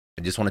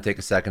I just want to take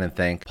a second and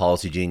thank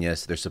Policy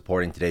Genius. They're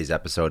supporting today's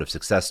episode of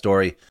Success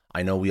Story.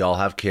 I know we all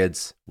have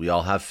kids, we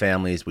all have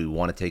families we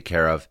want to take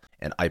care of,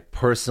 and I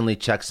personally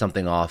checked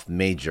something off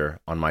major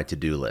on my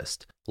to-do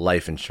list: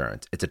 life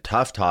insurance. It's a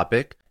tough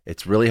topic.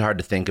 It's really hard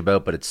to think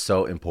about, but it's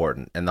so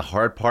important. And the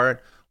hard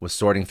part was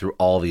sorting through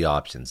all the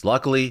options.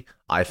 Luckily,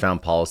 I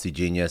found Policy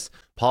Genius.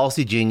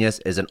 Policy Genius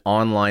is an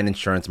online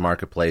insurance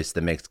marketplace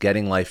that makes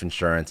getting life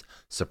insurance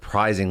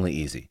surprisingly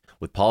easy.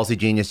 With Policy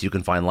Genius, you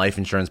can find life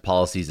insurance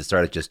policies that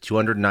start at just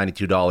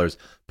 $292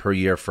 per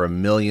year for $1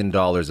 million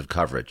of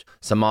coverage.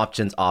 Some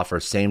options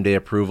offer same-day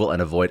approval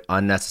and avoid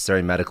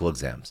unnecessary medical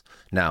exams.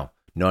 Now,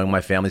 knowing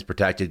my family's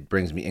protected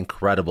brings me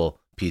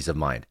incredible peace of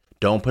mind.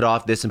 Don't put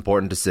off this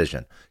important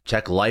decision.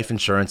 Check life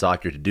insurance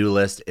off your to-do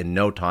list in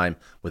no time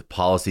with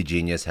Policy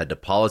Genius. Head to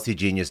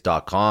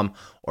policygenius.com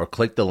or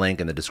click the link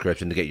in the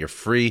description to get your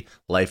free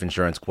life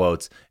insurance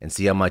quotes and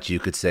see how much you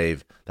could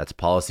save. That's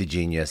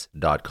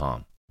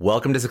policygenius.com.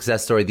 Welcome to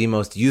Success Story, the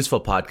most useful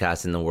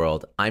podcast in the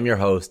world. I'm your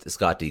host,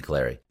 Scott D.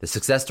 Clary. The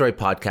Success Story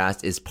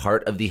podcast is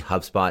part of the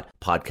HubSpot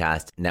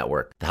Podcast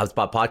Network. The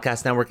HubSpot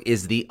Podcast Network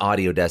is the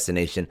audio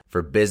destination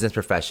for business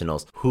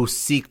professionals who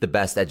seek the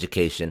best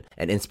education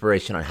and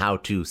inspiration on how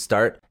to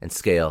start and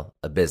scale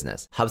a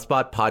business.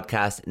 HubSpot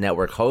Podcast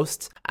Network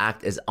hosts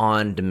act as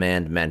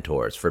on-demand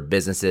mentors for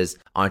businesses,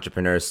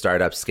 entrepreneurs,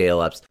 startups,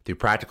 scale-ups through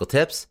practical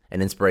tips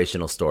and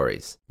inspirational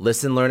stories.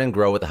 Listen, learn, and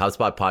grow with the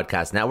HubSpot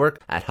Podcast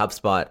Network at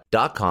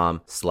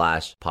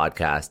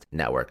HubSpot.com/podcast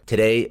network.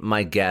 Today,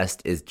 my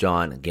guest is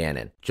John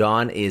Gannon.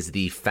 John is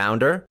the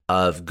founder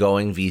of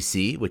Going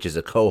VC, which is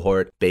a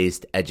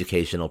cohort-based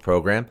educational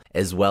program,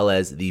 as well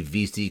as the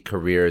VC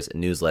Careers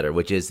newsletter,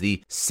 which is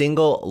the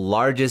single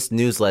largest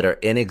newsletter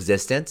in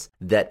existence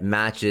that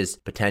matches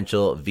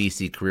potential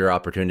VC career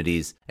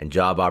opportunities and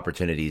job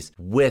opportunities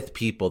with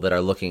people that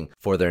are looking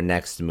for their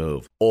next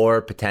move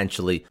or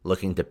potentially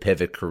looking to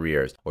pivot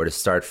careers or to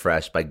start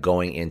fresh by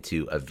going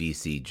into a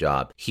VC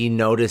job. He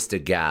noticed a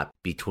gap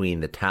between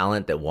the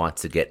talent that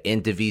wants to get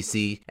into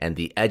VC and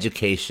the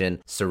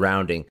education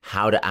surrounding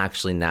how to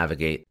actually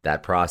navigate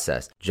that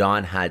process.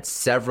 John had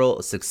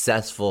several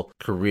successful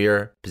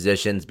career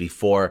positions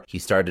before he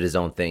started his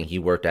own thing. He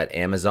worked at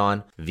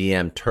Amazon,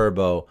 VM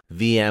Turbo,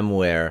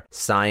 VMware,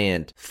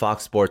 Scient,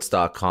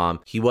 FoxSports.com.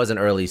 He was an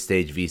early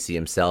stage VC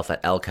himself at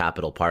L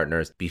Capital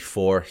Partners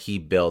before he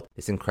built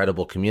this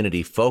incredible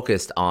community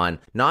focused on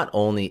not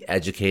only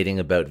educating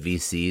about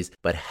VCs,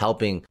 but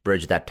helping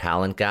bridge that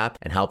talent gap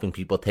and helping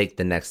people take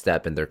the next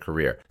step in their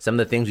career. Some of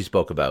the things we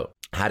spoke about: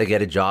 how to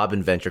get a job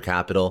in venture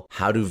capital,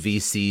 how do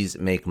VCs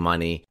make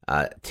money,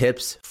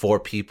 tips for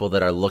people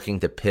that are looking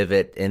to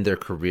pivot in their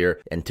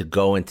career and to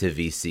go into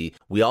VC.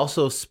 We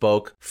also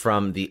spoke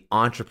from the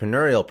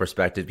entrepreneurial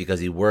perspective because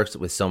he works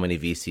with so many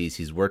VCs.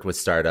 He's worked with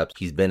startups.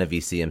 He's been a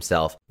VC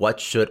himself. What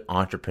should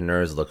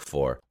entrepreneurs look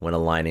for when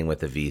aligning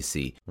with a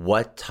VC?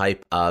 What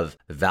type of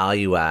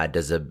value add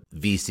does a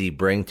VC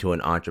bring to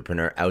an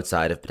entrepreneur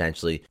outside of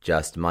potentially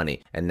just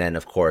money? And then,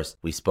 of course,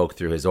 we spoke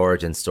through his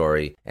origin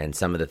story and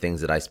some of the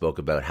things that I spoke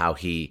about, how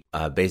he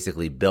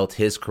basically built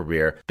his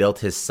career, built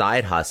his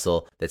side hustle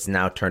that's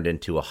now turned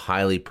into a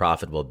highly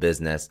profitable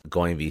business,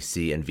 Going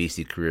VC and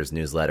VC Careers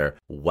newsletter,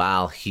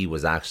 while he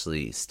was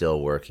actually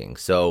still working.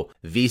 So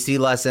VC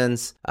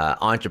lessons,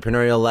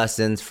 entrepreneurial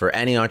lessons for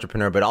any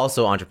entrepreneur, but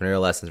also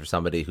entrepreneurial lessons for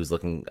somebody who's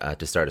looking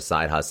to start a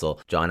side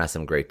hustle. John has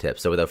some great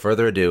tips. So without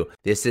further ado,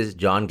 this is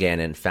John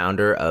Gannon,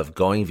 founder of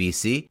Going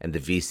VC and the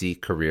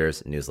VC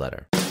Careers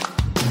newsletter.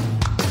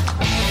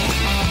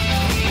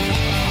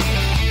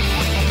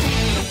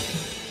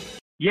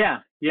 Yeah,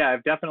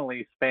 I've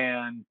definitely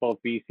spanned both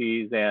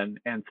VCs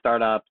and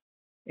startups.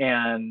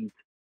 And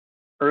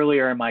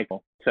earlier in my,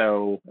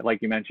 so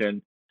like you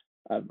mentioned,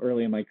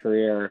 early in my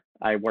career,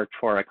 I worked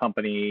for a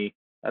company.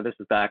 This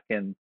is back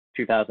in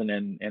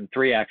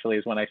 2003, actually,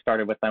 is when I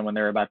started with them when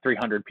there were about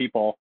 300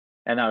 people.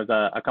 And that was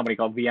a company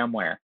called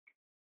VMware.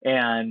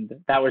 And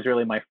that was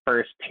really my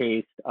first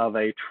taste of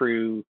a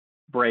true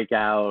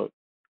breakout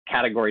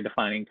category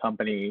defining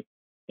company,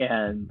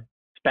 and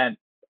spent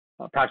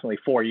approximately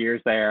 4 years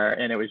there,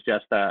 and it was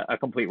just a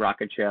complete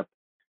rocket ship.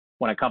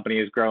 When a company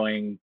is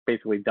growing,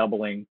 basically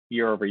doubling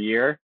year over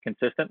year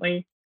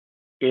consistently,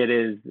 it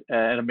is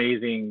an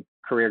amazing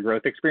career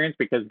growth experience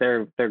because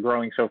they're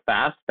growing so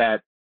fast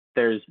that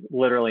there's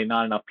literally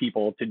not enough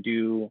people to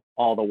do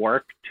all the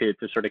work to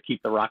sort of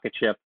keep the rocket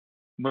ship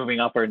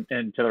moving up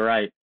and to the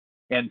right.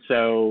 And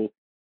so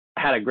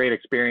I had a great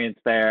experience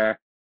there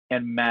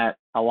and met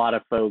a lot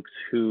of folks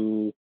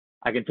who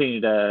I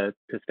continue to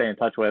stay in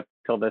touch with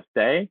till this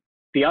day.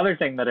 The other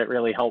thing that it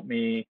really helped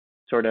me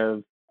sort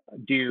of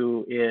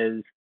do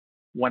is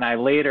when I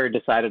later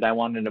decided I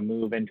wanted to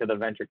move into the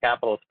venture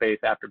capital space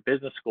after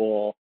business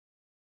school,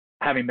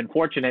 having been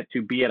fortunate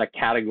to be at a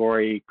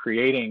category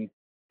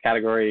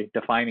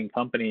defining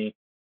company,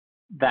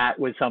 that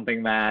was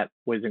something that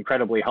was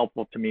incredibly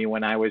helpful to me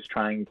when I was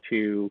trying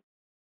to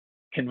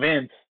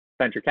convince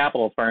venture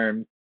capital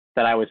firms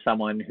that I was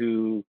someone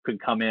who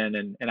could come in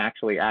and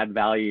actually add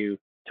value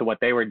to what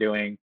they were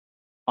doing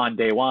on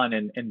day one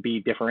and be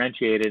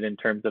differentiated in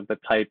terms of the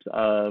types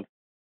of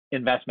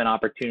investment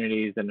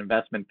opportunities and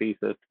investment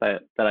thesis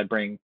that I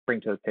bring to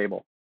the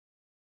table.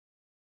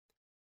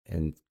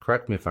 And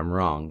correct me if I'm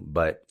wrong,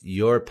 but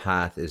your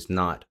path is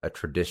not a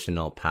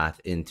traditional path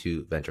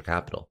into venture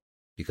capital,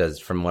 because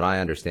from what I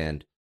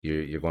understand,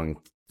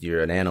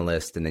 you're an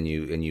analyst, and then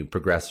you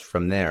progress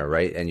from there,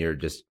 right? And you're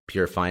just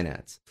pure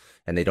finance,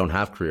 and they don't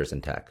have careers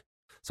in tech.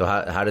 So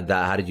how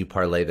did you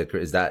parlay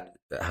is that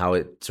how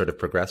it sort of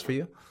progressed for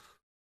you?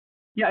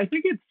 Yeah, I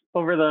think it's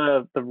over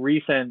the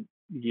recent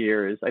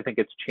years, I think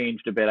it's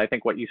changed a bit. I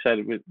think what you said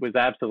was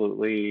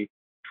absolutely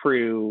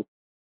true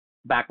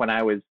back when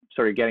I was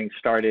sort of getting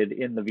started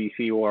in the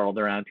VC world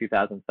around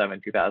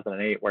 2007,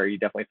 2008, where you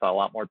definitely saw a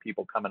lot more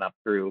people coming up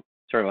through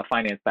sort of a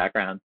finance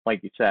background,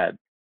 like you said.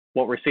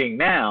 What we're seeing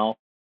now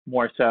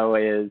more so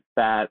is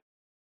that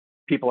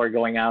people are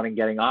going out and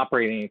getting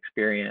operating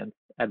experience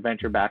at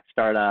venture-backed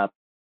startups.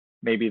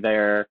 Maybe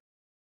they're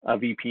a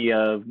VP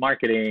of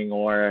marketing,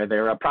 or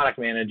they're a product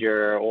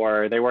manager,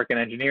 or they work in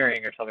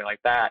engineering or something like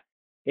that.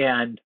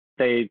 And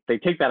they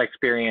take that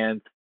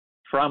experience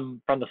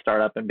from the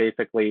startup and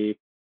basically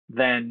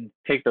then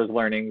take those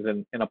learnings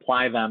and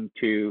apply them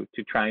to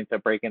trying to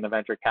break into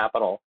venture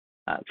capital.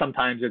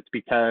 Sometimes it's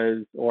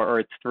because,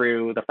 or it's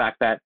through the fact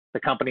that the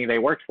company they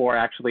worked for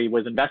actually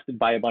was invested in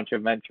by a bunch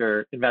of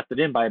venture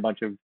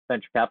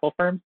capital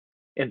firms.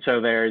 And so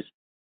there's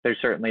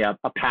certainly a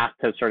path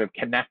to sort of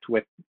connect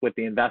with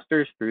the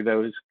investors through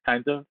those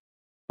kinds of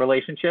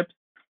relationships.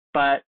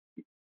 But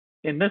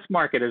in this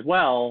market as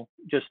well,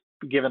 just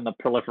given the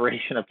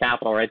proliferation of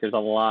capital, right? There's a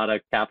lot of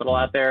capital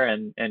out there,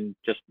 and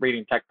just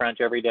reading TechCrunch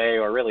every day,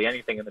 or really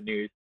anything in the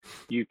news,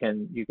 you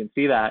can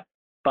see that.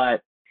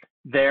 But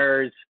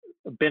there's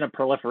been a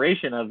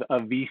proliferation of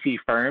VC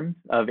firms,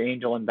 of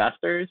angel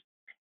investors,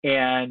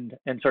 and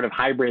sort of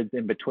hybrids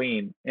in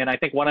between. And I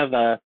think one of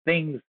the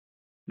things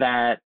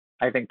that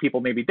I think people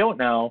maybe don't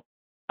know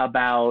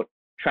about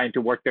trying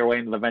to work their way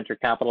into the venture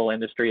capital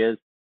industry is,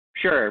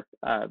 sure,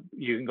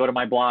 you can go to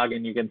my blog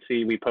and you can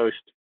see we post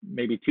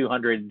maybe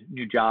 200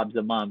 new jobs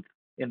a month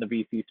in the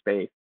VC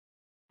space.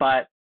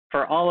 But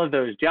for all of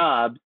those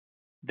jobs,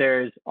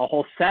 there's a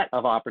whole set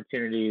of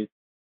opportunities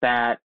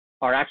that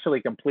are actually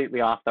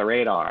completely off the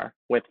radar,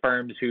 with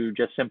firms who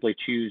just simply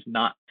choose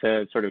not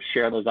to sort of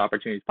share those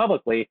opportunities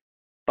publicly,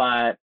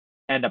 but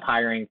end up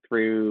hiring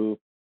through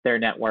their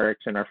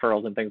networks and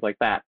referrals and things like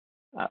that,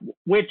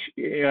 which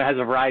has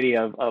a variety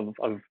of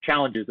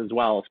challenges as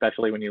well,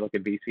 especially when you look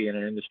at VC in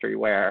an industry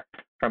where,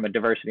 from a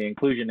diversity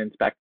inclusion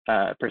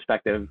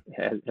perspective,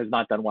 has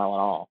not done well at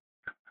all.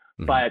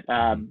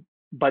 Mm-hmm.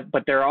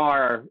 But there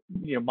are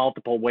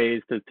multiple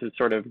ways to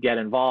sort of get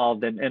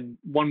involved, and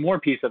one more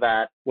piece of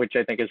that, which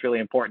I think is really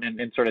important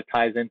and sort of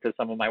ties into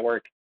some of my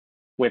work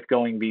with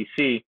Going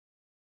VC,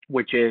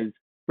 which is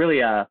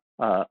really a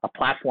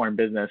platform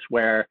business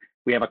where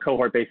we have a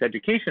cohort-based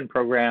education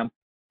program,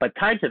 but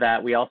tied to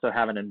that, we also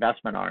have an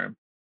investment arm.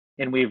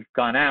 And we've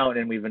gone out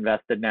and we've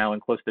invested now in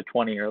close to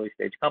 20 early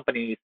stage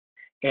companies.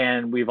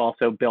 And we've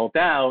also built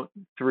out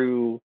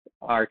through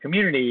our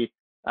community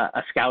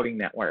a scouting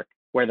network,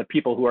 where the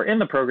people who are in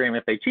the program,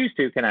 if they choose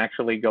to, can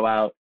actually go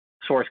out,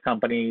 source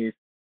companies,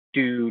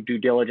 do due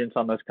diligence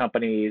on those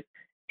companies,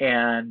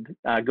 and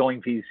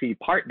Going VC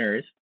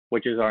Partners,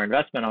 which is our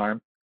investment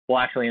arm, will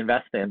actually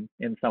invest in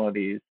some of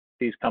these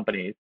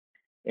companies.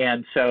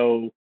 And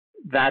so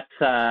that's,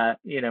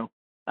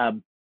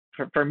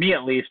 for me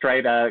at least,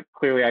 right,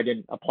 clearly I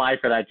didn't apply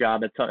for that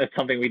job. It's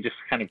something we just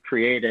kind of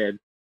created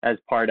as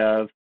part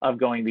of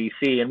Going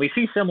VC. And we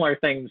see similar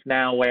things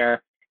now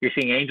where you're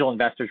seeing angel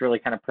investors really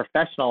kind of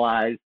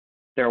professionalize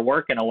their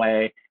work in a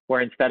way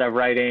where, instead of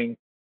writing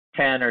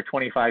 10 or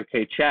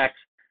 25K checks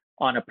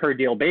on a per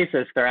deal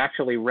basis, they're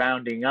actually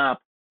rounding up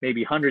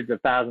maybe hundreds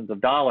of thousands of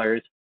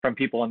dollars from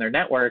people in their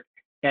network,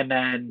 and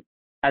then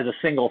as a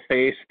single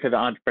face to the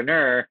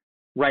entrepreneur,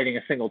 writing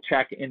a single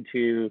check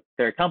into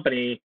their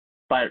company,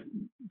 but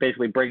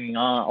basically bringing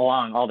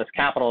along all this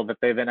capital that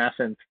they've in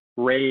essence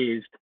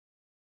raised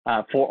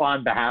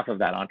on behalf of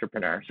that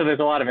entrepreneur. So there's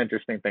a lot of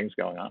interesting things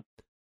going on.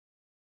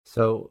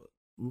 So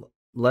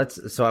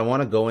I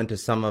want to go into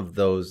some of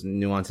those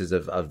nuances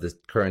of the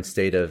current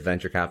state of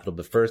venture capital.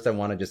 But first, I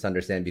want to just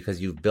understand,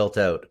 because you've built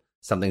out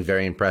something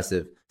very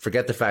impressive.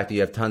 Forget the fact that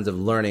you have tons of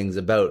learnings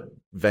about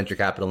venture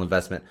capital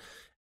investment.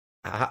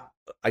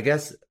 I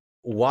guess,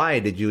 why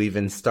did you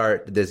even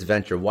start this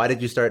venture? Why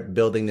did you start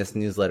building this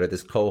newsletter,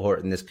 this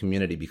cohort, and this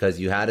community? Because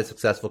you had a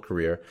successful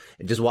career.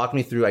 And just walk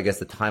me through, I guess,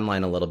 the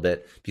timeline a little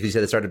bit, because you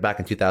said it started back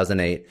in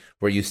 2008.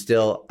 Were you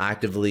still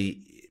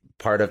actively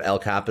part of L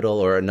Capital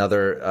or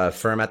another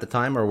firm at the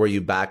time, or were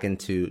you back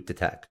into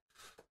tech?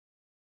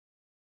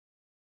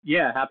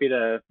 Yeah, happy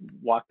to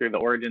walk through the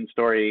origin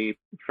story.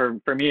 For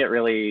me, it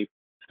really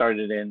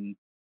started in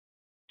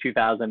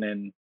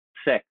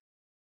 2006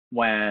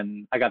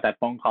 when I got that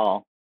phone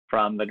call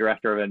from the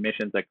director of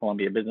admissions at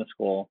Columbia Business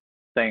School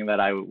saying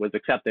that I was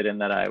accepted and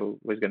that I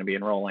was going to be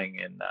enrolling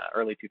in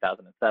early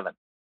 2007.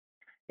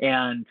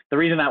 And the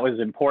reason that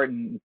was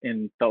important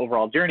in the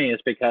overall journey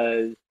is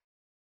because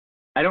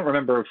I don't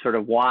remember sort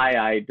of why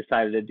I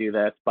decided to do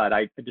this, but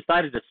I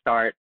decided to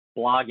start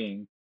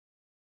blogging.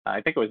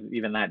 I think it was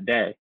even that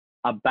day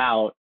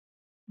about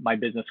my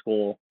business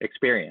school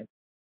experience.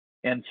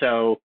 And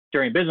so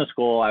during business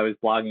school, I was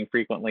blogging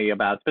frequently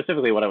about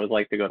specifically what it was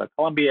like to go to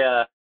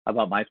Columbia,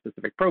 about my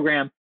specific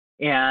program.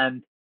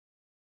 And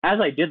as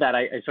I did that,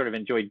 I sort of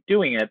enjoyed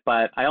doing it,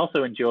 but I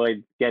also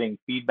enjoyed getting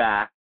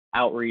feedback,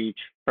 outreach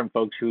from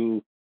folks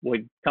who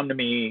would come to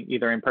me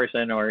either in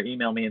person or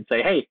email me and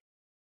say, hey,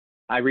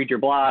 I read your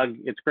blog.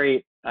 It's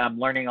great. I'm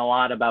learning a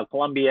lot about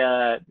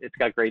Columbia. It's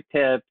got great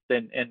tips.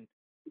 And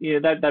you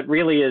know, that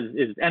really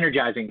is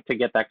energizing to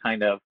get that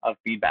kind of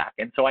feedback.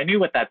 And so I knew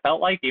what that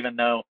felt like, even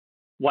though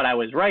what I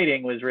was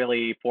writing was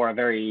really for a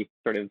very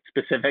sort of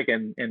specific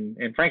and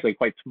frankly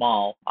quite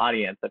small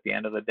audience at the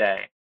end of the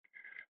day.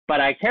 But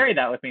I carried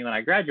that with me when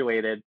I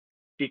graduated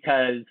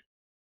because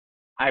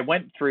I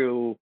went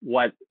through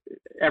what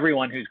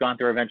everyone who's gone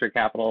through a venture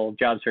capital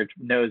job search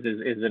knows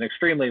is an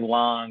extremely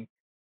long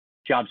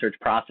job search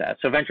process.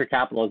 So venture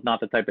capital is not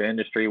the type of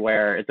industry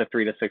where it's a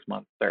 3 to 6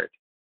 month search.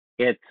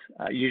 It's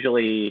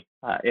usually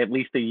at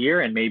least a year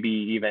and maybe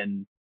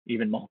even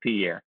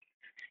multi-year.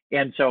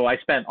 And so I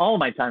spent all of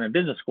my time in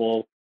business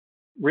school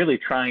really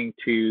trying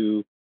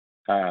to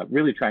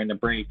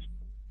break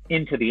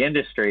into the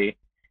industry.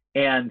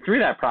 And through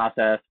that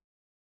process,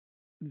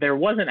 there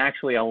wasn't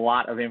actually a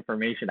lot of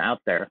information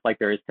out there like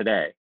there is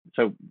today.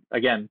 So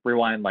again,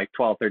 rewind like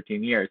 12,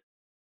 13 years.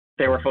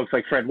 There were folks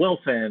like Fred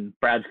Wilson,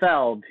 Brad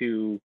Feld,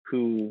 who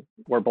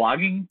were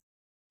blogging.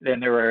 Then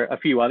there were a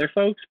few other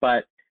folks,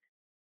 but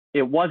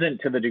it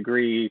wasn't to the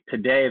degree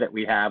today that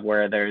we have,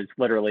 where there's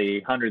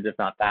literally hundreds, if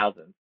not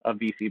thousands, of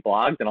VC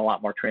blogs and a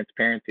lot more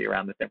transparency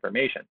around this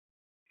information.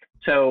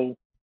 So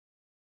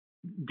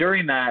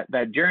during that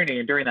journey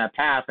and during that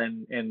path,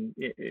 and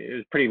it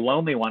was a pretty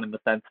lonely one in the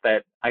sense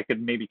that I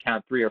could maybe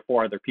count 3 or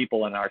 4 other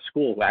people in our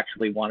school who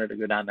actually wanted to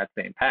go down that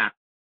same path,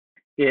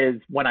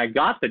 is when I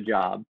got the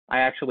job, I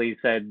actually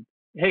said,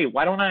 hey,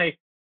 why don't I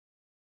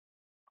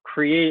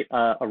create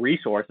a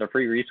resource, a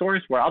free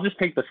resource, where I'll just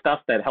take the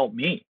stuff that helped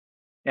me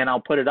and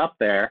I'll put it up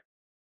there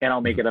and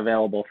I'll make it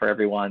available for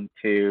everyone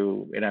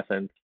to, in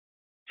essence,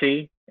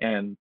 see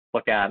and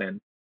look at and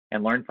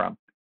learn from.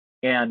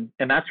 And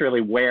that's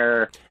really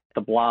where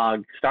the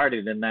blog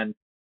started. And then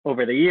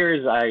over the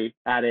years, I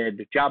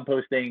added job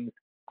postings.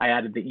 I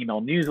added the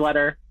email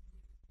newsletter,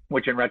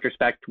 which in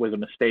retrospect was a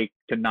mistake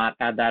to not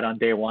add that on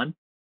day one.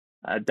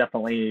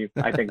 Definitely,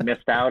 I think,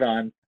 missed out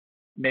on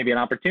maybe an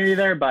opportunity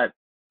there, but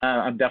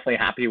I'm definitely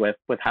happy with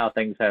how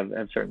things have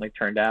certainly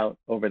turned out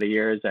over the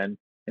years and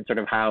sort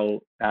of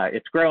how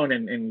it's grown,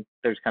 and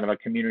there's kind of a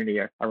community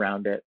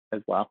around it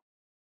as well.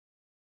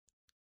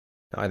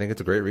 I think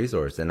it's a great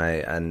resource, and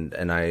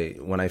I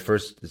when I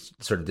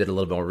first sort of did a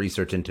little bit more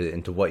research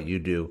into what you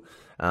do,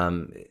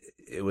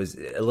 it was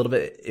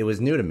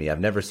new to me. I've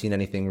never seen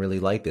anything really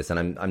like this,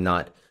 and I'm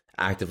not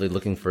actively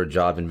looking for a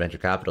job in venture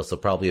capital. So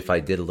probably if I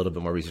did a little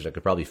bit more research, I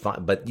could probably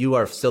find, but you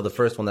are still the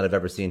first one that I've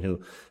ever seen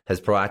who has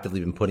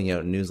proactively been putting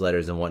out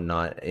newsletters and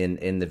whatnot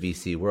in the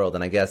VC world.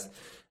 And I guess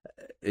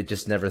I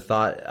never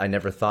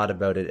thought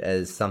about it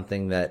as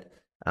something that,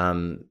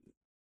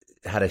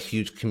 had a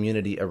huge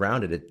community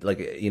around it.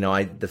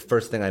 The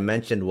first thing I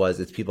mentioned was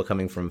it's people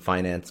coming from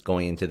finance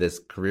going into this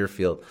career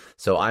field.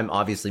 So I'm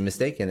obviously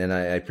mistaken, and I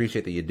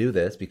appreciate that you do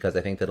this, because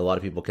I think that a lot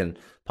of people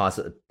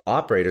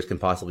operators can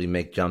possibly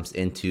make jumps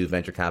into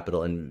venture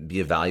capital and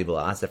be a valuable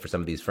asset for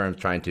some of these firms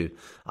trying to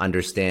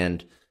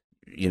understand,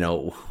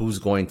 who's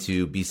going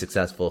to be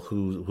successful,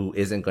 who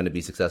isn't going to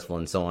be successful,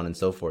 and so on and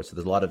so forth. So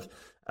there's a lot of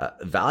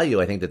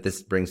value, I think, that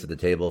this brings to the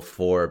table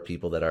for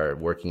people that are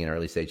working in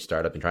early stage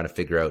startup and trying to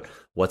figure out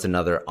what's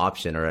another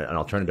option or an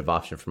alternative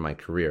option for my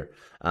career.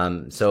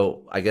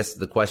 So I guess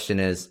the question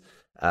is,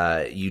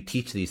 you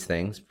teach these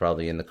things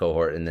probably in the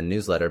cohort in the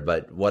newsletter,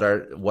 but what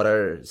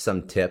are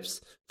some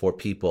tips for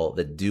people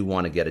that do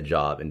want to get a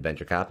job in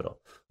venture capital?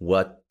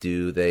 What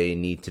do they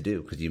need to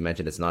do? Because you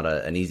mentioned it's not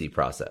an easy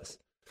process.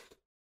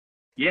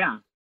 Yeah.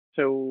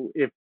 So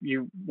if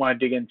you want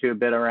to dig into a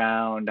bit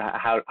around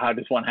how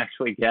does one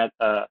actually get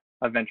a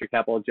venture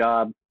capital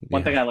job,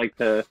 one thing I like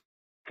to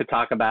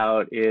talk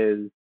about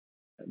is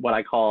what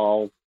I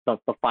call the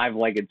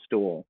 5-legged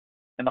stool.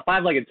 And the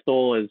 5-legged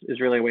stool is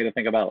really a way to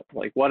think about,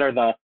 like, what are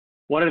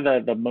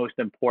the most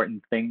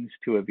important things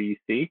to a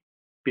VC?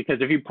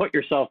 Because if you put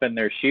yourself in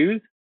their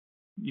shoes,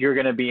 you're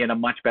going to be in a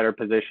much better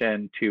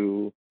position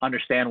to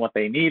understand what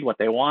they need, what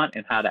they want,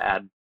 and how to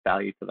add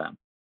value to them.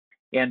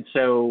 And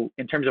so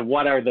in terms of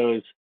what are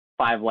those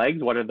 5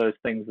 legs, what are those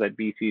things that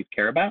VCs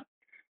care about?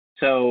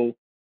 So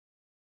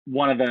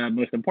one of the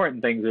most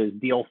important things is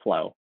deal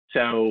flow.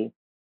 So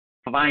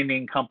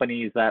finding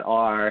companies that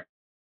are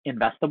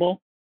investable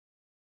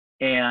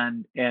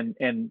and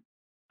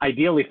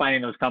ideally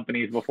finding those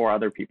companies before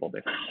other people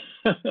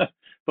do,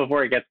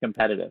 before it gets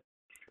competitive.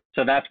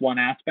 So that's one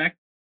aspect.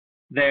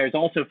 There's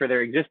also, for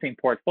their existing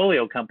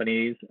portfolio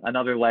companies,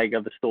 another leg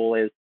of the stool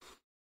is,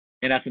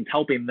 in essence,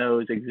 helping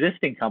those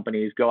existing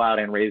companies go out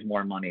and raise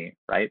more money,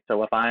 right?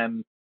 So if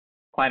I'm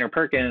Kleiner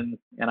Perkins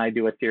and I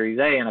do a Series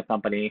A in a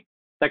company,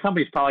 that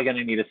company's probably going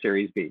to need a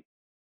Series B,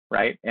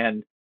 right?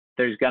 And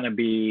there's going to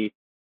be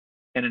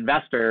an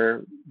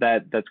investor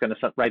that's going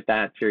to write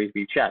that Series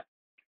B check.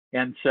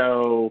 And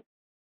so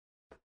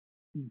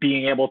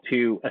being able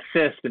to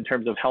assist in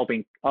terms of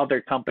helping other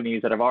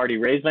companies that have already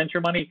raised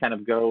venture money kind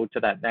of go to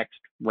that next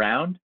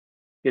round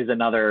is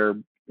another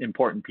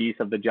important piece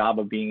of the job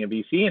of being a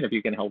VC. And if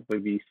you can help a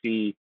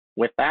VC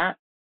with that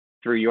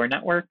through your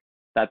network,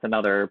 that's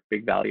another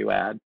big value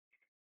add.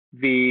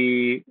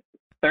 The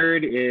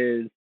third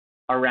is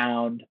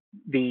around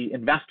the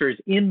investors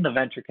in the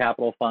venture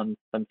capital funds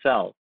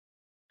themselves.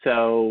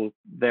 So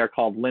they're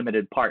called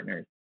limited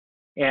partners.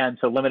 And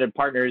so limited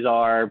partners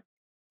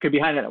could be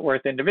high net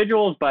worth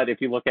individuals, but if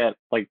you look at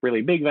like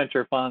really big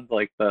venture funds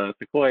like the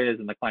Sequoias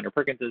and the Kleiner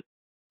Perkinses,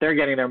 they're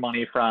getting their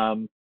money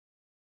from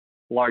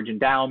large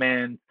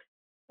endowments,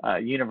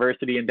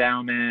 university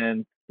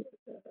endowments,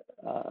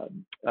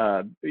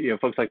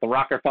 folks like the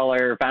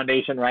Rockefeller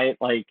Foundation, right?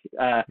 Like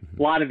a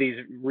lot of these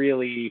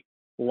really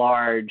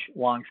large,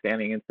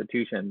 long-standing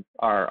institutions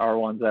are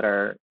ones that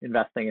are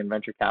investing in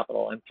venture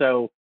capital. And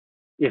so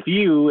if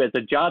you, as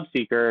a job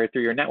seeker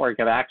through your network,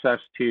 have access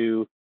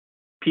to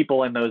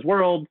people in those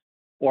worlds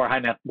or high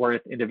net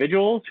worth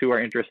individuals who are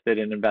interested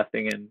in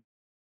investing in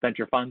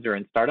venture funds or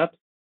in startups,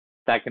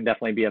 that can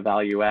definitely be a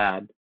value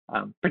add,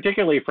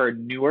 particularly for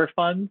newer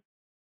funds,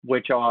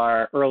 which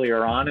are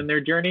earlier on in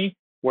their journey,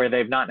 where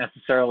they've not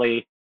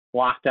necessarily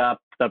locked up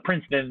the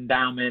Princeton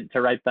endowment to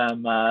write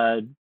them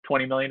a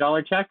 $20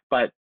 million check,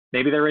 but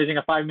maybe they're raising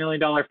a $5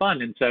 million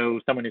fund. And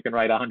so someone who can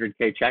write a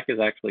 $100K check is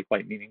actually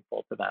quite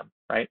meaningful to them,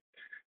 right?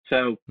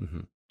 So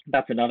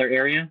that's another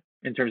area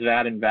in terms of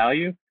adding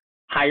value.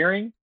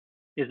 Hiring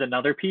is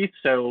another piece.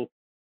 So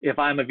if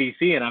I'm a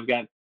VC and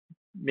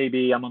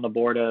I'm on the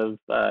board of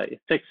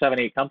 6, 7,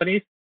 8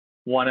 companies,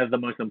 one of the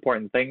most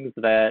important things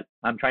that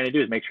I'm trying to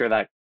do is make sure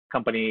that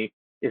company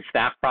is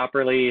staffed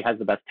properly, has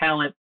the best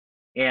talent.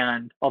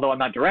 And although I'm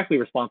not directly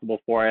responsible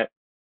for it,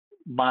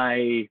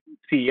 my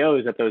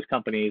CEOs at those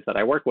companies that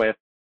I work with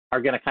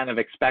are going to kind of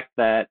expect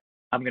that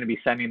I'm going to be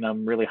sending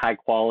them really high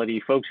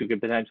quality folks who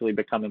could potentially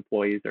become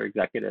employees or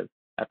executives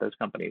at those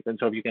companies. And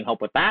so if you can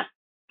help with that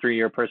through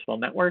your personal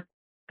network,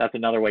 that's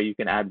another way you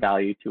can add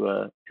value to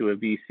a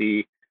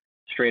VC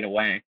straight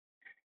away.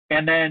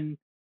 And then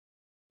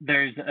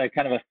there's a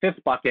kind of a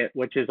fifth bucket,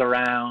 which is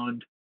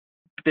around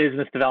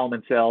business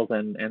development, sales,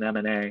 and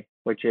M&A,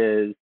 which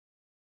is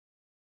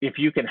if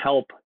you can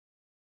help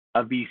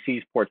a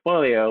VC's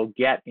portfolio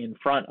get in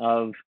front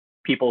of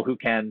people who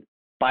can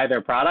buy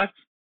their products,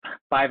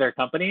 buy their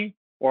company,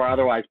 or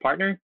otherwise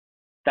partner,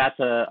 that's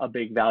a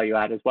big value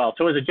add as well.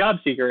 So as a job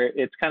seeker,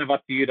 it's kind of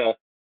up to you to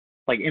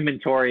like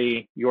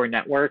inventory your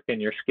network and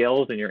your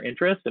skills and your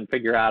interests and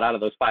figure out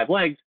of those 5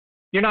 legs.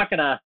 You're not going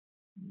to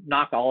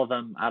knock all of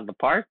them out of the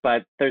park,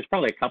 but there's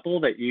probably a couple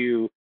that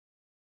you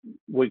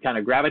would kind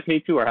of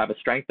gravitate to or have a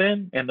strength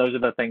in. And those are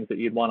the things that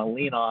you'd want to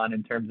lean on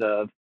in terms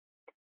of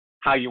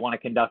how you want to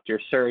conduct your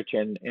search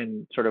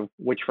and sort of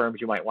which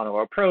firms you might want to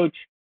approach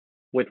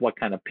with what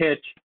kind of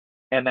pitch.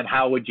 And then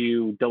how would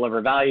you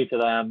deliver value to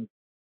them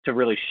to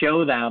really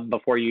show them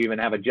before you even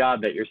have a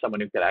job that you're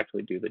someone who could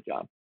actually do the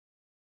job.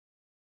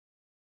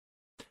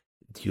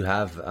 Do you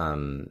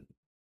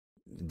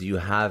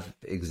have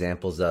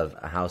examples of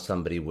how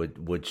somebody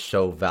would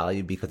show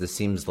value? Because it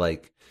seems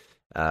like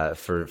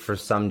for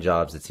some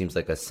jobs, it seems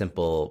like a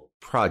simple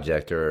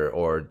project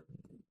or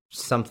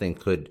something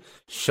could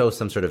show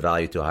some sort of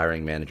value to a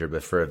hiring manager.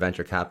 But for a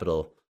venture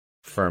capital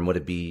firm, would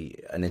it be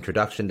an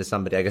introduction to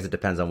somebody? I guess it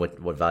depends on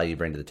what value you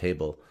bring to the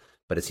table.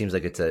 But it seems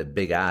like it's a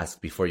big ask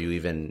before you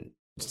even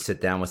sit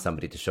down with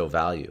somebody to show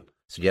value.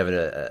 So do you have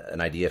an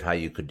idea of how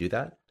you could do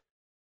that?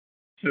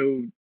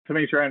 So to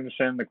make sure I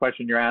understand the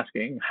question you're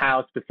asking,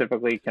 how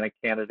specifically can a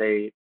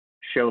candidate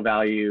show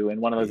value in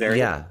one of those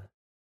areas?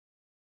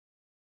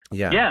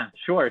 Yeah,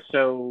 sure.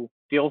 So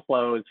deal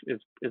flow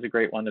is a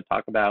great one to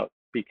talk about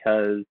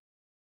because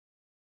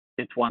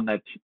it's one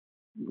that's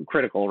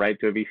critical, right?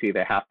 To a VC,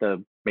 they have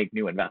to make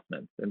new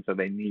investments. And so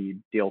they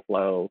need deal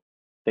flow.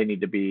 They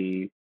need to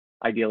be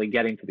ideally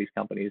getting to these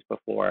companies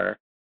before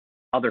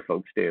other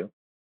folks do.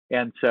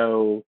 And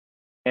so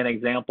an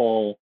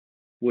example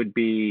would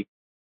be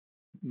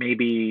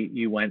maybe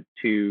you went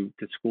to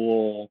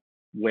school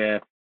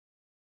with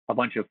a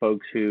bunch of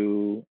folks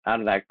who, out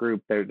of that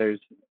group, there's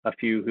a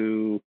few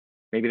who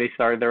maybe they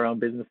started their own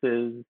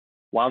businesses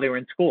while they were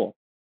in school.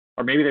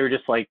 Or maybe they were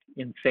just like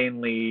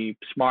insanely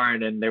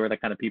smart and they were the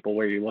kind of people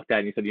where you looked at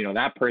and you said,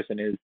 that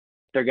person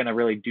they're going to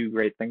really do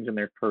great things in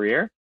their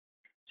career.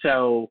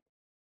 So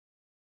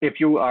if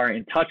you are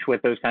in touch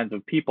with those kinds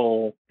of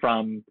people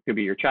could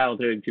be your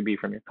childhood, could be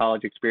from your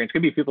college experience,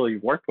 could be people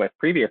you've worked with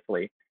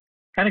previously,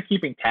 kind of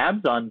keeping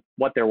tabs on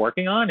what they're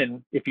working on.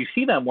 And if you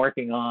see them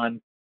working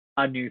on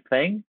a new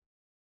thing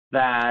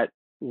that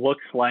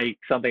looks like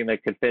something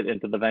that could fit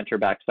into the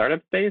venture-backed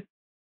startup space,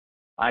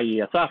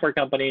 i.e. a software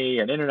company,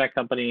 an internet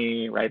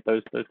company, right,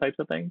 those types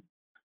of things,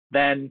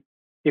 then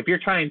if you're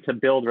trying to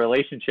build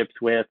relationships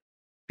with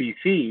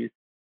VCs,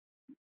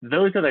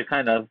 those are the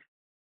kind of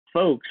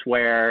folks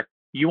where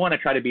you want to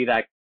try to be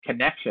that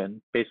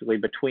connection basically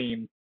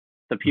between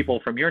the people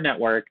from your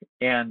network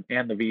and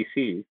the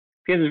VCs,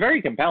 because it's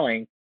very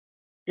compelling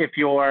if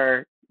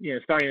you're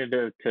starting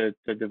to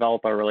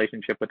develop a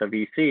relationship with a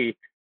VC,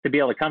 to be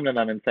able to come to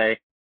them and say,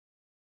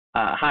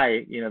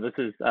 hi, this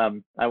is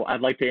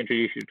I'd like to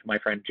introduce you to my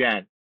friend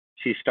Jen.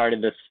 She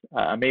started this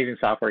amazing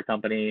software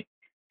company.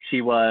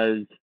 She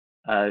was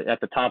at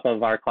the top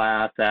of our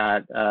class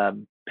at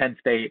Penn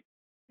State,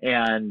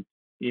 and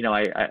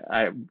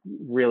I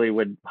really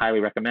would highly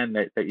recommend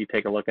that you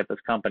take a look at this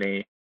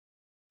company.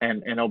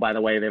 And oh, by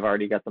the way, they've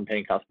already got some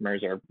paying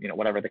customers, or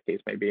whatever the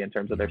case may be in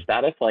terms of their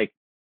status. Like,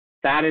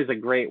 that is a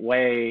great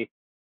way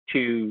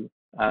to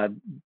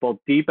both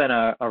deepen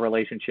a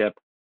relationship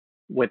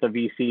with a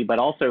VC, but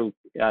also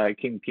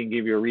can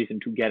give you a reason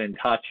to get in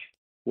touch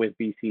with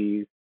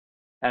VCs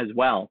as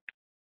well.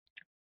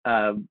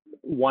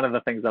 One of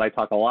the things that I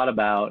talk a lot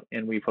about,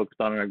 and we focus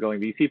on in our Going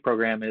VC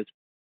program, is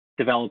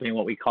developing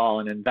what we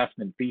call an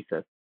investment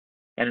thesis.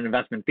 And an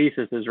investment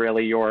thesis is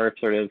really your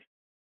sort of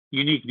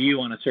unique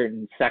view on a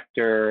certain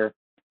sector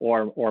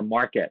or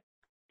market.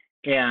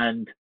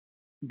 And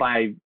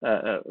by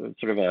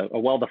sort of a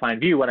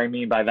well-defined view, what I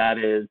mean by that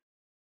is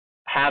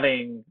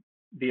having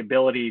the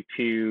ability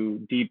to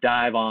deep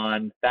dive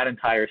on that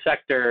entire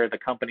sector, the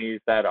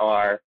companies that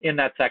are in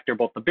that sector,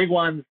 both the big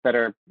ones that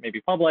are maybe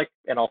public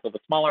and also the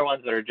smaller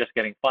ones that are just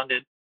getting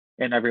funded,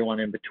 and everyone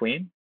in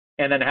between.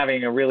 And then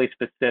having a really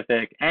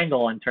specific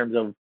angle in terms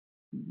of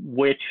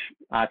which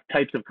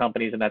types of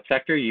companies in that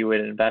sector you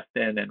would invest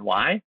in and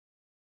why.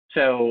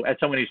 So as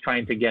someone who's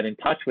trying to get in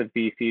touch with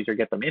VCs or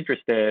get them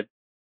interested,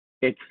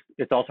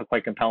 it's also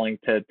quite compelling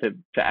to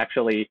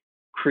actually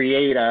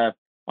create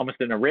almost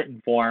in a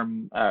written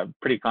form.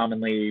 Pretty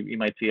commonly, you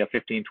might see a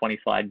 15, 20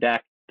 slide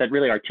deck that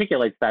really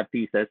articulates that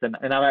thesis.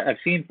 And I've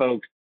seen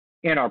folks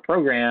in our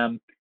program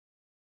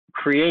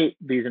create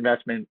these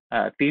investment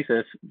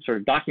thesis, sort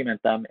of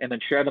document them, and then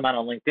share them out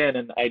on LinkedIn.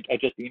 And I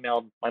just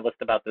emailed my list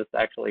about this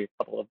actually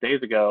a couple of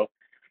days ago.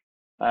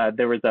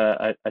 There was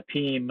a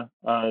team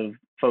of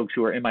folks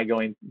who were in my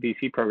Going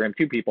VC program,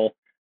 2 people.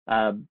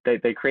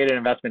 They created an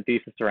investment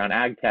thesis around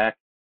ag tech.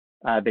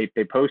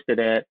 They posted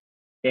it,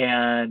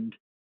 and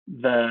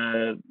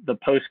the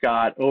post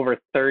got over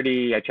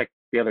 30, I checked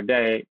the other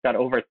day, got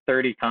over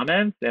 30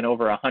 comments and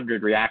over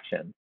 100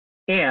 reactions,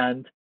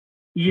 and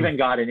even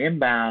got an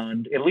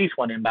inbound, at least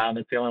one inbound,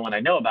 that's the only one I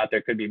know about,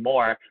 there could be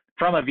more,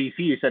 from a VC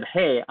who said,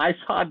 hey, I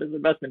saw this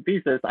investment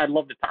thesis, I'd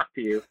love to talk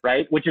to you,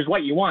 right? Which is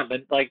what you want.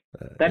 But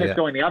then it's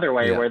going the other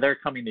way, where they're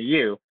coming to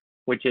you,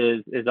 which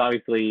is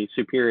obviously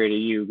superior to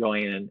you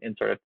going in and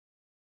sort of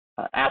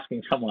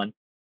asking someone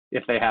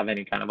if they have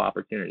any kind of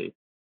opportunity.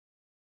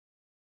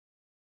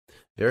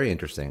 Very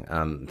interesting.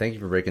 Thank you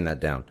for breaking that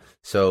down.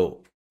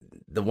 So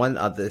the one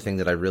other thing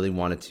that I really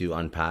wanted to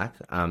unpack,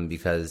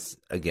 because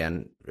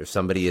again, if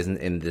somebody isn't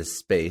in this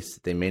space,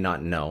 they may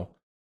not know,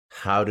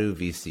 how do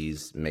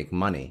VCs make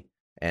money?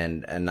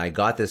 And I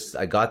got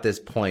this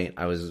point.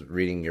 I was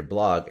reading your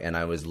blog and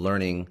I was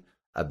learning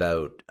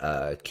about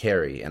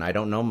carry, and I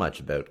don't know much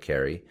about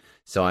carry.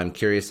 So I'm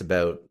curious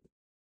about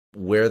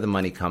where the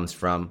money comes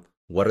from.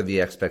 What are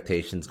the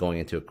expectations going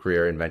into a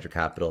career in venture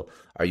capital?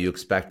 Are you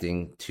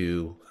expecting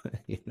to,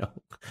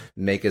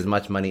 make as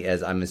much money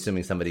as I'm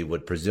assuming somebody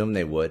would presume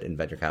they would in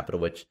venture capital,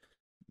 which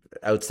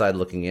outside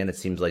looking in, it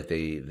seems like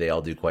they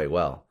all do quite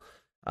well.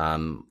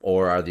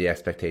 Or are the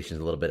expectations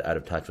a little bit out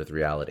of touch with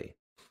reality?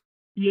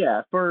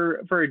 Yeah, for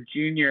a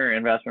junior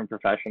investment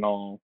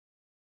professional,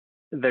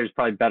 there's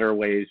probably better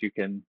ways you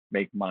can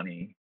make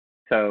money.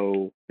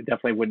 So I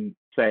definitely wouldn't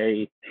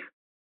say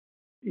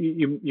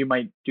you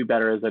might do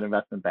better as an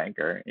investment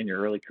banker in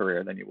your early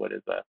career than you would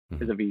as a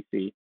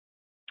VC.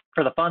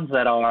 For the funds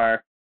that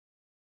are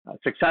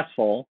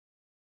successful,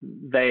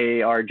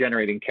 they are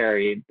generating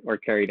carried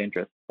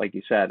interest, like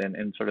you said,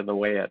 and sort of the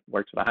way it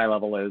works at a high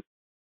level is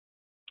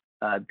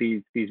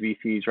these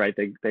VCs, right?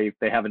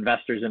 They have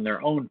investors in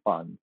their own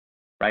funds,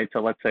 right?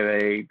 So let's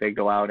say they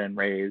go out and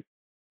raise,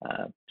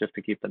 just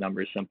to keep the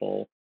numbers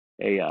simple,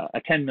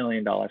 a $10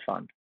 million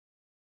fund.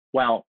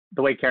 Well,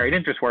 the way carried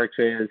interest works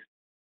is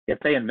if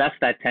they invest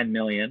that 10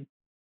 million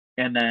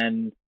and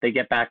then they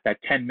get back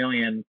that 10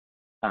 million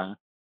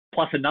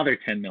plus another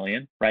 10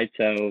 million, right?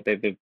 So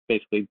they've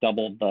basically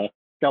doubled the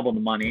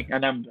money.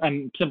 And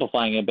I'm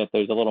simplifying it a bit.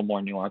 There's a little more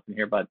nuance in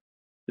here, but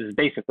this is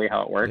basically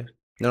how it works.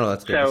 Yeah. No,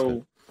 that's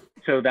good.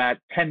 So that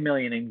 10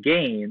 million in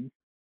gains,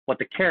 what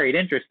the carried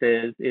interest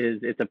is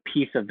it's a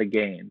piece of the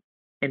gain.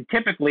 And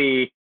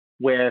typically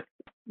with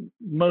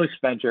most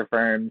venture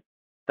firms,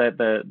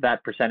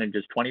 that percentage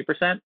is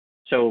 20%.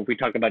 So if we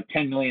talk about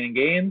 10 million in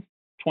gains,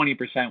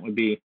 20% would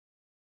be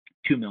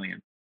 2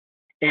 million.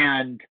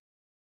 And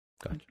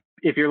gotcha.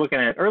 If you're looking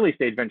at early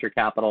stage venture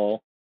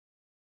capital,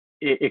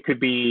 it could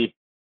be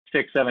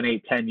 6, 7,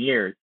 8, 10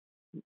 years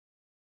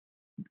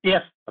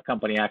if a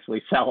company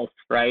actually sells,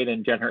 right,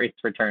 and generates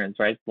returns,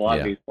 right? A lot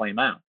of these flame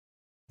out.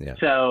 Yeah.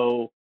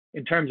 So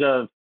in terms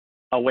of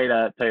a way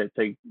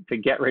to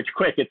get rich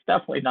quick, it's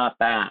definitely not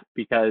that,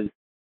 because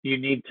you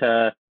need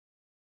to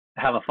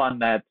have a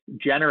fund that's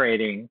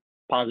generating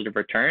positive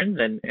returns.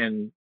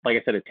 And like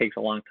I said, it takes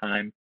a long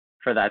time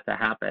for that to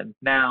happen.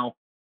 Now,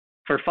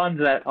 for funds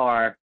that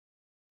are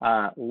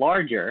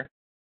larger,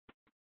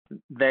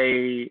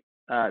 they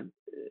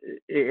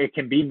it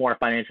can be more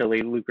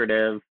financially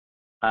lucrative,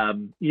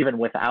 even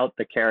without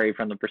the carry,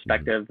 from the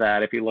perspective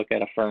that if you look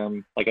at a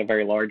firm, like a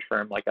very large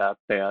firm, like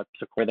say a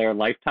Sequoia, their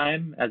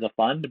lifetime as a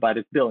fund, but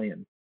it's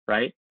billions,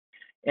 right?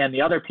 And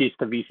the other piece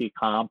to VC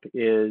comp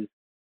is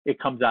it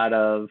comes out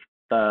of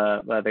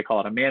they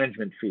call it a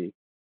management fee,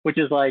 which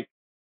is like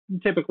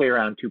typically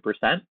around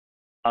 2%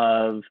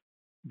 of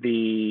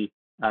the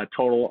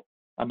total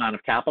amount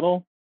of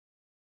capital,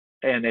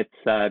 and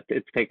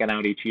it's taken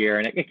out each year,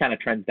 and it kind of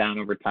trends down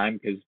over time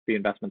because the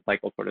investment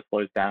cycle sort of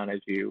slows down as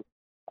you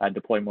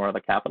deploy more of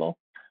the capital.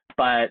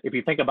 But if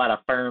you think about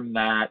a firm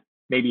that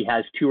maybe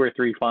has 2 or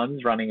 3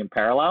 funds running in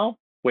parallel,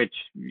 which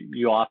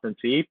you often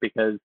see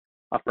because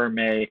a firm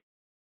may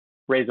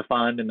raise a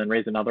fund and then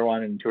raise another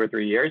one in 2 or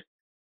 3 years,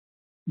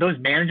 those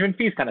management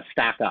fees kind of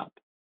stack up.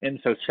 And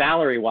so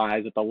salary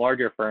wise at the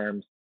larger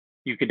firms,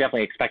 you could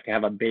definitely expect to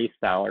have a base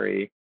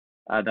salary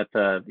that's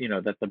a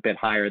bit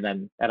higher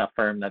than at a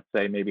firm that,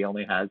 say, maybe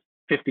only has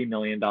 $50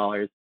 million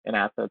in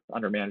assets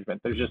under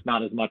management. There's just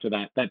not as much of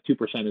that. That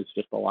 2% is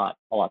just a lot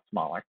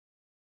smaller.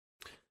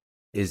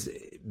 Is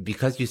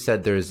because you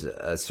said there's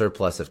a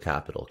surplus of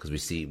capital, because we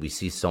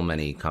see so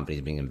many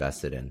companies being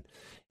invested in.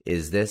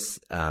 Is this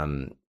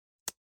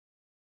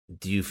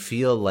do you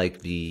feel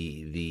like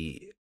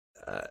the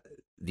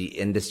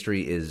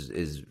industry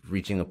is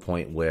reaching a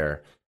point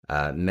where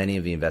many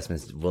of the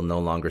investments will no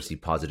longer see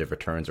positive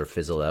returns, or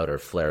fizzle out, or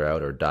flare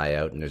out, or die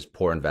out, and there's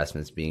poor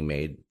investments being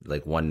made?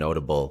 Like, one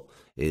notable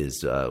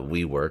is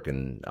WeWork,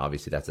 and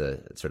obviously that's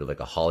a sort of like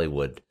a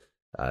Hollywood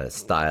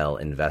style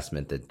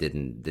investment that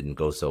didn't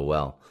go so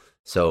well.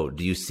 So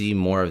do you see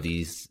more of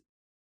these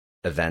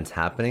events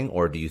happening,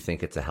 or do you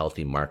think it's a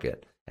healthy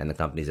market and the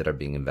companies that are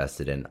being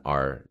invested in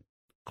are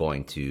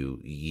going to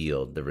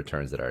yield the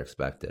returns that are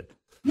expected?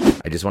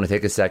 I just want to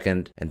take a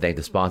second and thank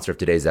the sponsor of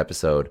today's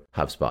episode,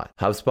 HubSpot.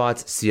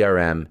 HubSpot's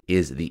CRM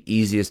is the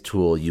easiest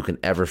tool you can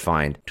ever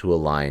find to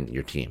align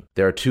your team.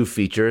 There are 2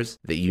 features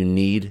that you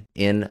need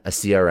in a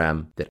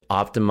CRM that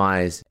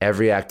optimize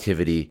every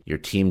activity your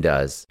team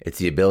does. It's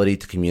the ability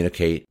to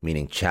communicate,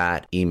 meaning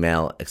chat,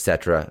 email,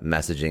 etc.,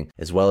 messaging,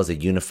 as well as a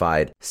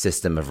unified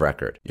system of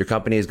record. Your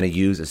company is going to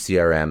use a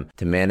CRM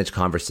to manage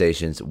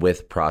conversations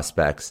with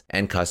prospects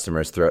and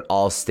customers throughout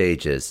all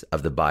stages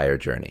of the buyer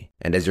journey.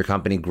 And as your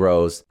company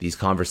grows, these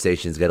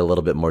conversations get a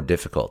little bit more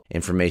difficult.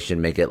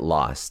 Information may get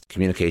lost,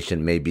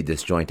 communication may be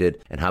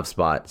disjointed, and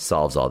HubSpot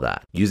solves all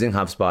that. Using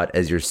HubSpot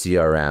as your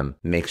CRM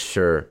makes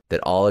sure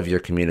that all of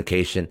your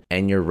communication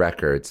and your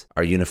records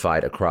are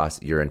unified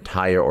across your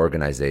entire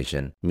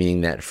organization, meaning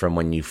that from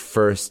when you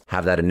first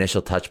have that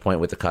initial touch point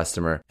with the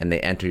customer and they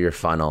enter your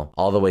funnel,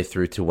 all the way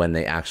through to when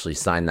they actually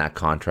sign that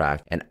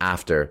contract, and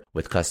after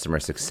with customer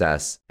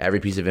success, every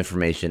piece of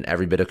information,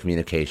 every bit of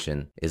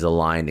communication is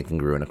aligned and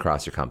congruent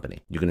across your company.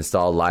 You can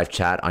install live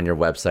chat on your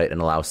website and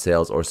allow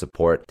sales or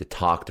support to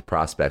talk to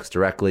prospects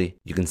directly.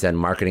 You can send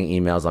marketing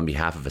emails on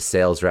behalf of a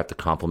sales rep to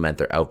complement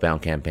their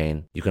outbound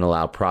campaign. You can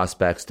allow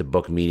prospects to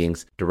book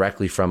meetings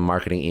directly from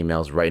marketing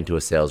emails right into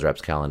a sales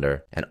rep's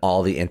calendar. And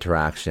all the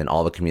interaction,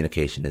 all the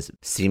communication is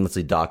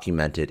seamlessly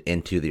documented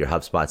into your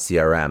HubSpot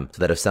CRM, so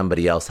that if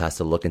somebody else has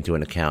to look into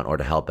an account or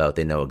to help out,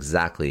 they know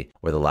exactly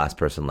where the last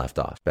person left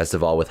off. Best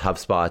of all, with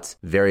HubSpot's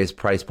various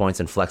price points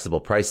and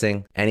flexible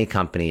pricing, any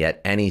company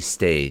at any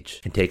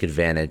stage can take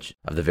advantage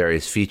of the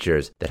various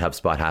features that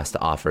HubSpot has to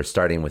offer,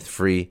 starting with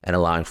free and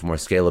allowing for more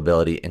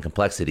scalability and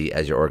complexity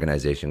as your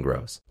organization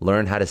grows.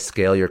 Learn how to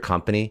scale your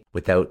company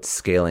without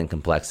scaling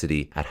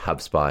complexity at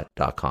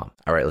HubSpot.com.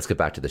 All right, let's get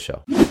back to the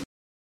show.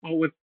 Well,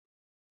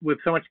 with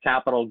so much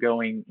capital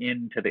going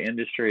into the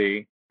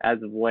industry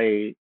as of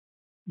late,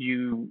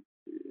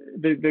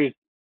 there's,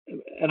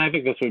 and I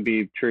think this would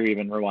be true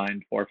even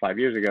rewind 4 or 5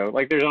 years ago.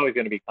 Like, there's always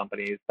going to be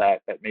companies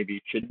that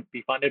maybe shouldn't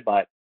be funded,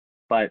 but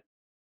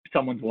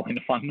someone's willing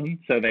to fund them,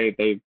 so they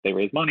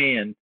raise money,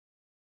 and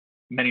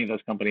many of those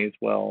companies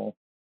will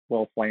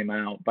flame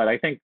out. But I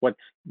think what's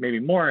maybe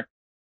more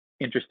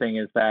interesting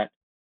is that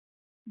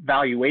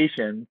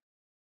valuation,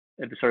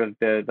 sort of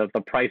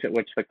the price at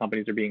which the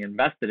companies are being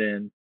invested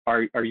in,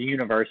 are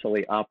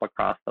universally up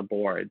across the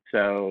board.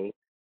 So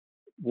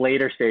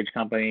later stage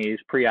companies,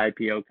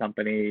 pre-IPO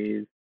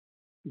companies,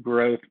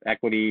 growth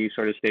equity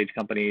sort of stage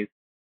companies,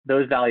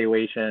 those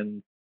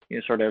valuations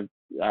sort of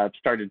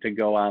started to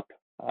go up,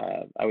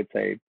 I would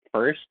say,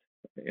 first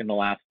in the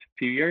last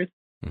few years.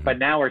 Mm-hmm. But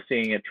now we're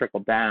seeing it trickle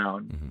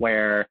down, mm-hmm.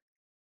 where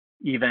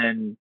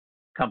even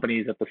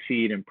companies at the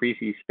seed and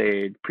pre-seed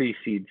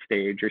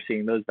stage are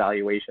seeing those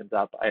valuations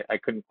up. I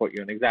couldn't quote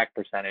you an exact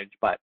percentage,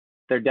 but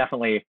they're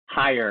definitely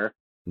higher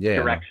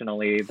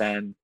directionally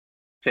than,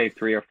 say,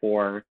 3 or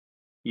 4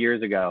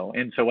 years ago.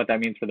 And so what that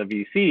means for the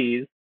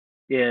VCs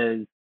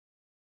is,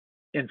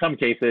 in some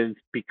cases,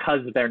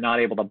 because they're not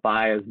able to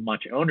buy as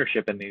much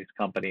ownership in these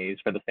companies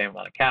for the same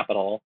amount of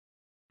capital,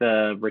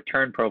 the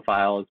return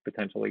profile is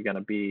potentially going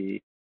to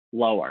be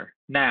lower.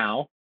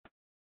 Now,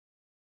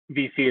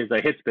 VC is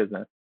a hits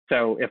business.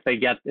 So if they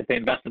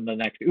invest in the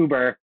next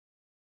Uber,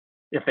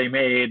 if they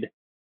made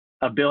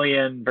 $1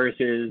 billion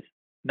versus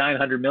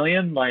 900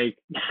 million, like,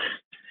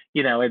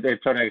 it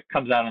sort of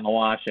comes out in the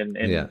wash. And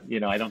Yeah.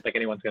 I don't think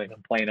anyone's going to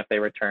complain if they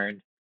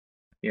returned,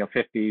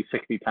 50,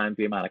 60 times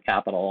the amount of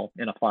capital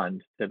in a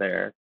fund to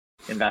their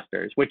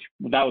investors, which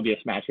that would be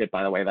a smash hit,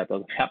 by the way. That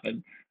doesn't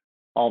happen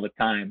all the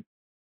time.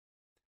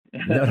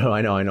 No,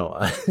 I know.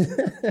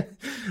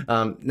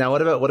 Now,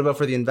 what about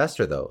for the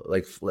investor though?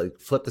 Like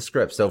flip the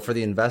script. So for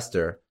the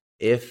investor,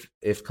 if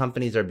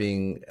companies are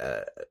being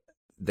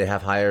they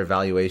have higher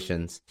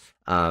valuations,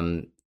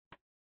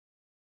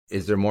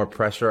 is there more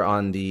pressure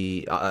on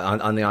the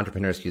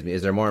entrepreneur? Excuse me.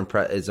 Is there more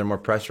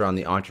pressure on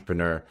the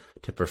entrepreneur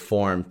to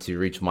perform, to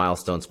reach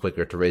milestones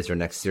quicker, to raise their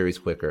next series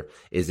quicker?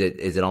 Is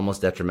it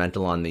almost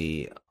detrimental on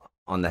the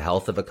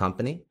health of a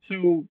company?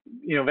 So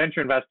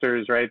venture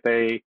investors, right?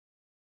 They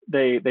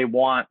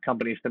want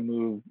companies to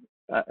move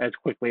as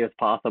quickly as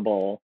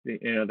possible. They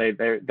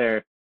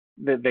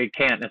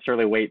can't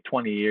necessarily wait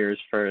 20 years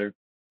for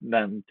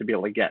them to be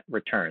able to get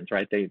returns,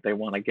 right? They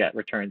want to get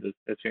returns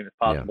as soon as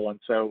possible. Yeah. And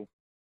so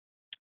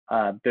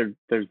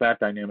there's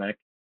that dynamic.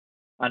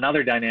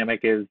 Another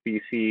dynamic is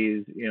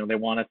VCs, they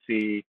want to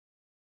see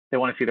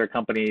their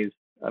companies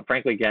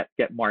frankly get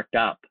marked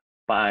up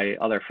by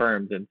other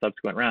firms in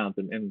subsequent rounds.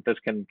 And this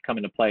can come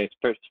into play,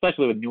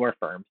 especially with newer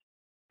firms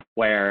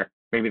where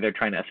maybe they're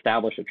trying to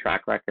establish a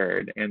track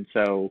record. And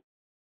so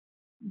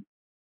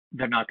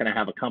they're not going to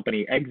have a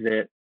company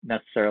exit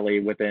necessarily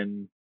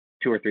within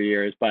 2 or 3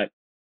 years, but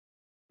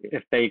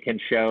if they can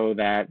show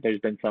that there's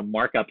been some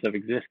markups of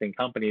existing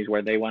companies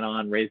where they went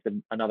on, raised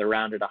another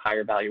round at a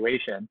higher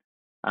valuation,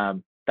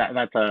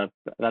 that's a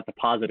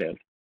positive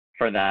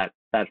for that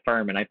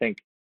firm. And I think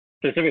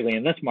specifically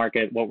in this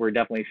market, what we're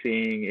definitely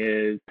seeing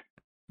is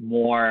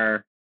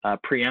more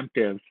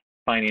preemptive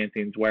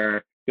financings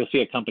where you'll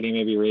see a company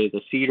maybe raise a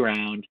seed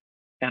round,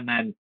 and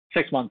then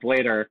 6 months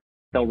later,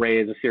 they'll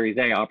raise a Series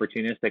A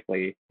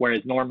opportunistically,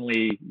 whereas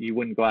normally you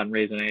wouldn't go out and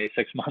raise an A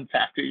 6 months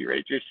after you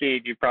raise your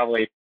seed. You'd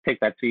probably take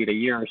that seed a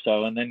year or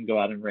so and then go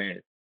out and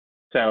raise.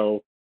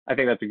 So I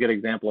think that's a good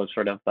example of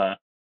sort of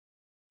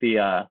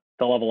the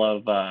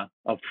level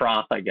of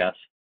froth, I guess,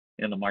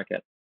 in the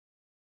market.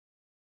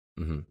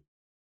 Mm-hmm.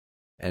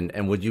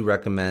 And would you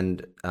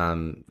recommend,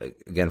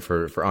 again,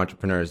 for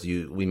entrepreneurs,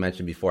 we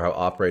mentioned before how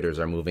operators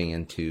are moving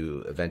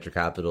into venture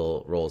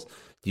capital roles.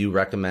 Do you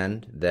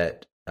recommend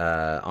that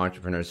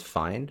entrepreneurs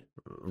find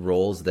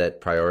roles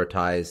that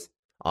prioritize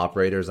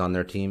operators on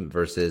their team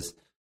versus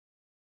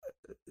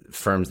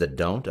firms that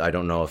don't? I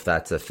don't know if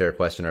that's a fair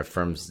question, or if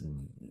firms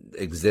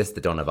exist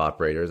that don't have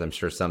operators. I'm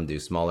sure some do,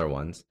 smaller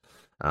ones.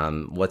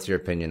 What's your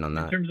opinion on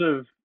that? In terms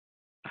of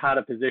how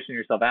to position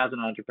yourself as an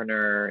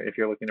entrepreneur, if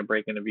you're looking to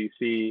break into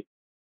VC,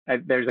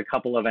 there's a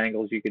couple of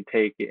angles you could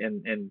take,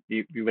 and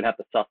you would have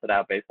to suss it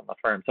out based on the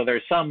firm. So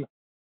there's some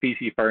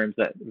VC firms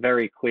that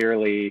very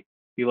clearly,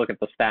 you look at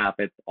the staff,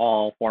 it's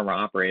all former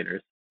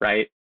operators,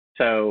 right?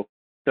 So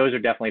those are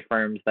definitely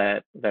firms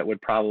that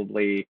would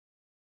probably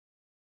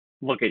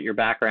look at your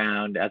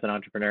background as an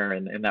entrepreneur,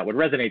 and that would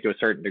resonate to a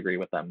certain degree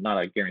with them.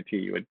 Not a guarantee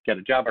you would get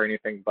a job or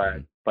anything,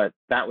 but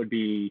that would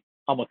be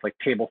almost like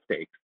table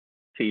stakes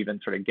to even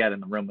sort of get in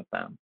the room with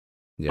them.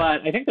 Yeah.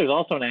 But I think there's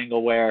also an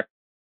angle where,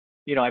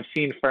 I've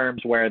seen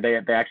firms where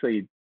they're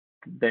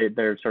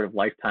sort of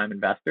lifetime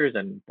investors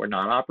and were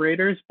not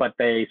operators, but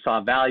they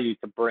saw value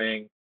to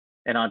bring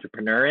an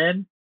entrepreneur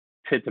in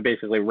to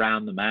basically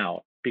round them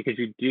out, because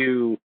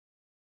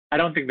I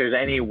don't think there's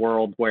any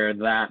world where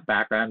that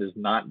background is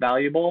not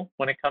valuable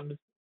when it comes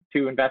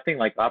to investing.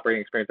 Like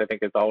operating experience, I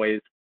think it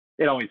always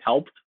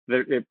helps.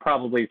 It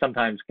probably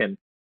sometimes can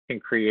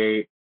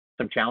create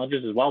some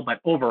challenges as well, but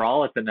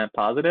overall it's a net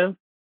positive.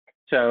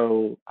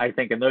 So I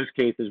think in those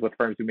cases with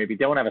firms who maybe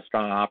don't have a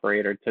strong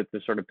operator, to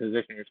sort of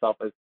position yourself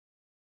as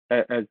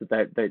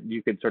that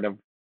you could sort of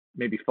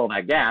maybe fill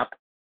that gap.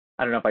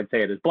 I don't know if I'd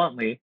say it as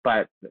bluntly,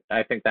 but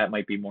I think that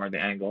might be more the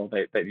angle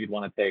that you'd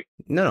want to take.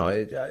 No,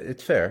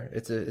 it's fair.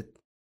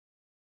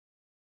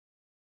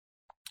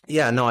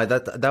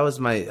 That was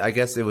my, I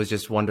guess it was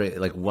just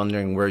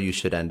wondering where you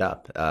should end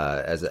up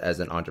as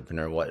an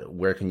entrepreneur.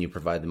 Where can you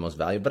provide the most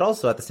value, but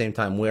also at the same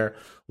time,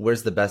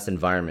 where's the best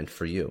environment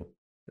for you?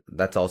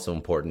 That's also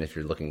important if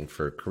you're looking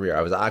for a career.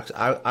 I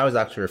was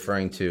actually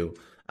referring to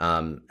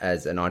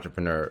as an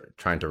entrepreneur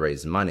trying to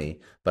raise money,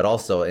 but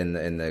also in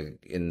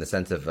the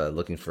sense of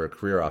looking for a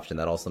career option.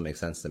 That also makes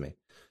sense to me.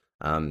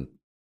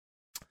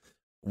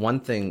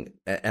 One thing,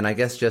 and I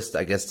guess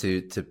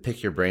to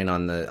pick your brain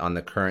on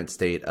the current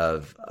state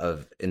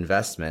of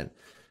investment,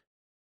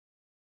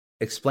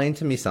 explain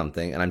to me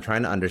something, and I'm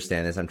trying to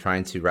understand this. I'm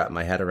trying to wrap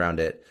my head around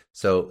it.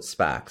 So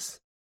SPACs.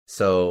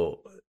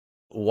 So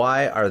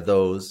why are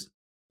those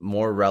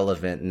more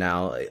relevant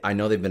now? I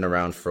know they've been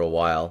around for a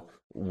while.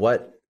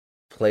 What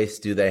place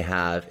do they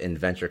have in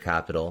venture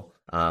capital?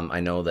 I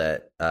know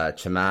that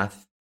Chamath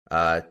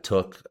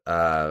took,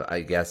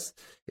 I guess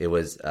it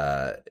was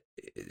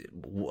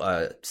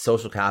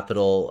social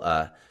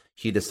capital.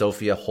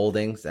 Sophia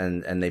Holdings,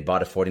 and they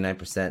bought a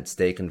 49%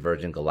 stake in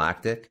Virgin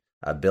Galactic.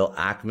 Bill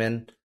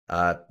Ackman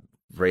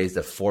raised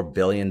a $4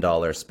 billion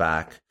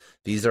SPAC.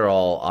 These are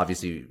all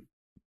obviously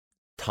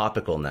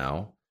topical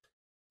now.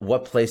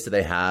 What place do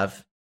they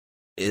have?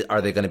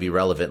 Are they going to be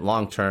relevant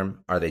long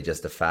term? Are they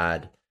just a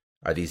fad?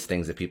 Are these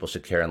things that people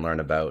should care and learn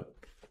about?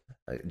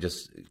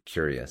 Just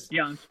curious.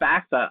 Yeah, on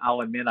SPACs,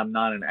 I'll admit I'm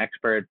not an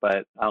expert,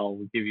 but I'll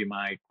give you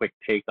my quick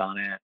take on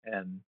it,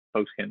 and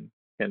folks can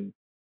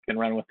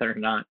run with it or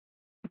not.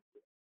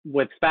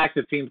 With SPACs,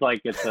 it seems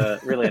like it's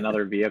really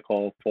another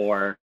vehicle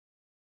for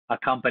a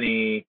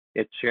company,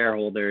 its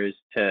shareholders,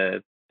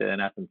 to in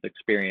essence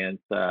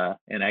experience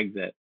an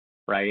exit,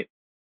 right?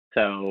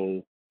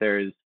 So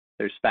there's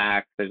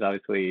SPACs, there's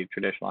obviously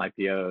traditional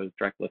IPOs,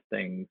 direct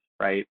listings,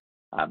 right?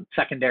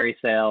 Secondary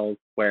sales,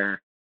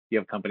 where you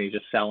have companies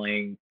just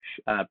selling,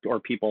 or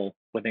people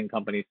within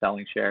companies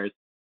selling shares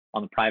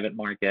on the private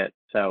market.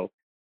 So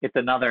it's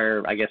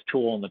another, I guess,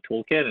 tool in the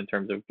toolkit in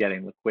terms of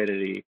getting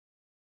liquidity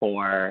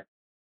for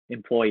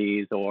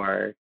employees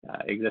or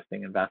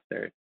existing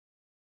investors.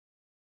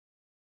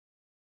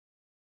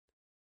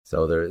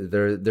 So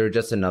they're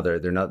just another,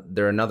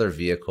 they're another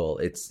vehicle.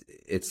 It's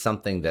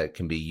something that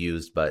can be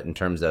used, but in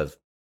terms of,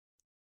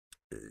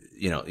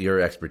 your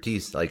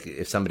expertise, like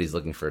if somebody's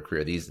looking for a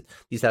career, these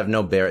have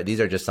no bear. These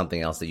are just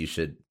something else that you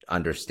should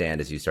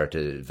understand as you start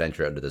to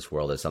venture out into this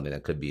world, as something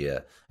that could be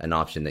an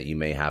option that you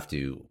may have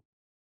to,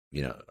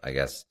 I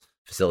guess,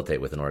 facilitate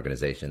with an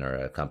organization or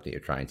a company you're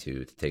trying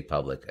to take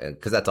public,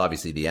 because that's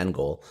obviously the end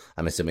goal,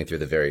 I'm assuming, through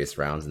the various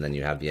rounds, and then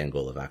you have the end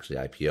goal of actually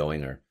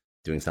IPOing or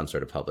doing some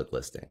sort of public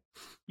listing.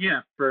 Yeah,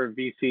 for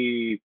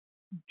VC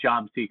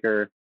job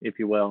seeker, if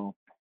you will,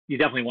 you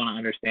definitely want to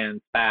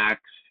understand SPACs.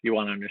 You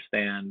want to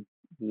understand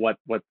what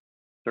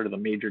sort of the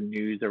major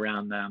news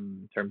around them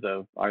in terms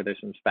of, are there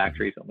some SPACs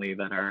recently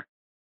that are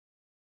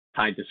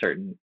tied to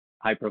certain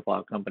high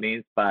profile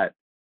companies, but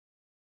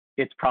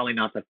it's probably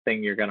not the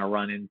thing you're going to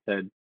run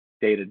into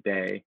day to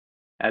day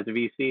as a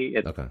VC.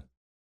 It's, okay,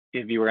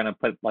 if you were going to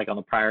put like on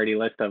the priority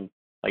list of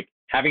like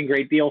having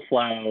great deal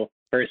flow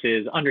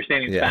versus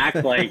understanding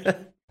SPACs, like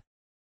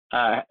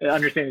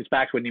understanding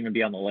SPACs wouldn't even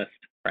be on the list,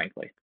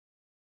 frankly.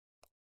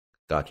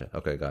 Gotcha.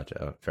 Okay,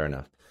 gotcha. Oh, fair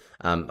enough.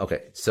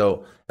 Okay,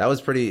 so that was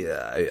pretty.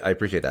 I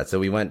appreciate that. So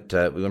we went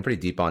pretty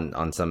deep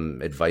on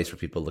some advice for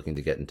people looking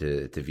to get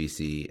into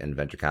VC and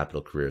venture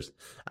capital careers.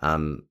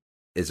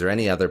 Is there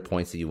any other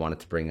points that you wanted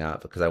to bring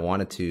up? Because I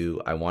wanted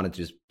to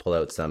just pull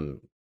out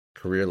some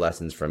career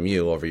lessons from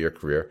you over your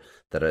career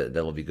that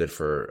will be good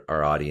for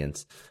our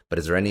audience. But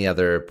is there any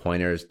other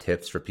pointers,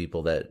 tips for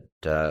people that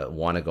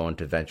want to go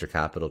into venture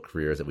capital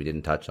careers that we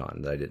didn't touch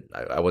on? That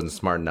I wasn't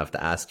smart enough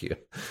to ask you.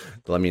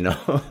 Let me know.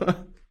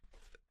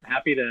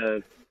 Happy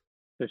to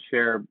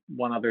share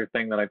one other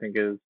thing that I think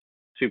is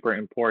super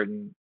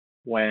important.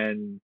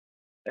 When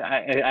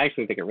I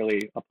actually think it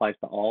really applies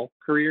to all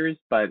careers,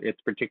 but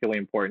it's particularly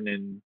important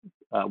in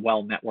a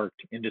well-networked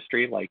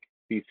industry like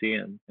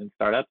VC and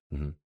startups,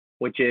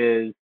 which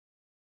is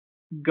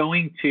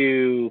going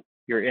to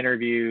your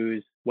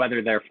interviews,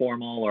 whether they're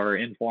formal or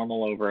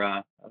informal,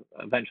 over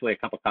eventually a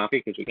cup of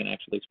coffee, because we can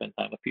actually spend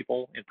time with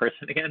people in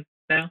person again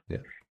now,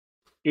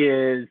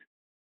 is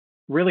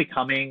really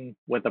coming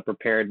with a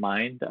prepared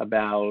mind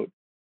about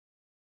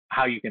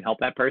how you can help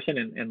that person,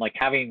 and like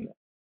having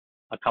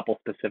a couple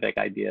specific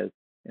ideas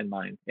in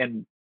mind,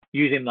 and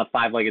using the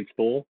 5-legged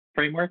stool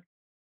framework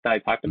that I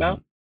talked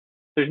about.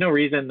 There's no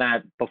reason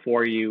that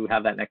before you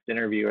have that next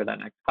interview or that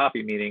next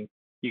coffee meeting,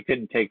 you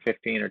couldn't take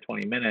 15 or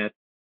 20 minutes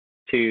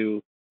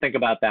to think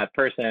about that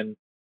person,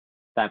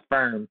 that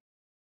firm,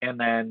 and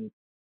then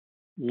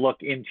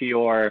look into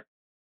your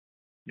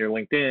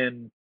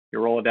LinkedIn,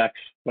 your Rolodex,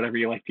 whatever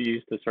you like to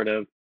use to sort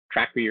of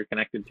track who you're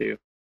connected to,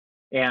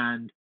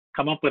 and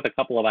come up with a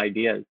couple of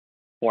ideas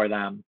for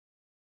them.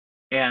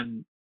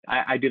 And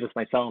I do this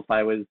myself.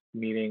 I was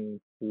meeting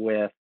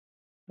with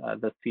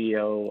the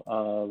CEO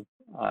of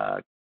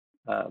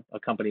a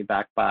company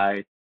backed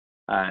by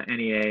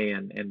NEA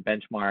and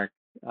Benchmark.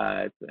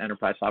 It's an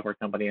enterprise software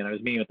company, and I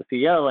was meeting with the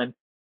CEO, and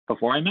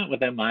before I met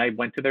with him, I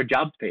went to their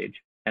jobs page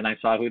and I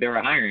saw who they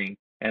were hiring,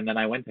 and then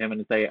I went to him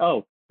and say,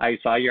 "Oh, I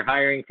saw you're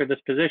hiring for this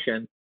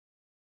position.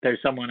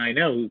 There's someone I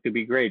know who could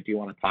be great. Do you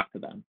want to talk to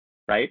them?"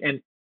 Right?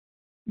 And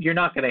you're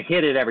not going to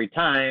hit it every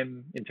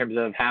time in terms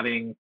of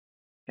having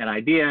an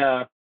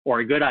idea or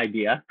a good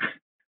idea,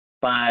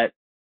 but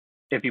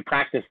if you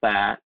practice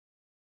that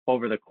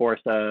over the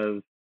course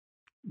of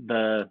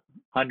the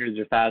hundreds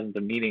or thousands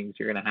of meetings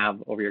you're going to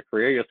have over your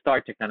career, you'll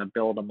start to kind of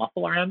build a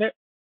muscle around it.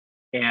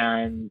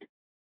 And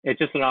it's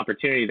just an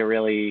opportunity to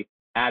really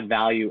add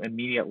value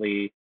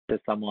immediately to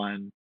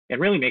someone and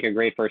really make a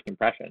great first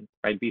impression,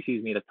 right?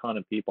 VCs meet a ton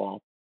of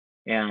people,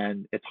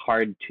 and it's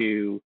hard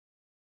to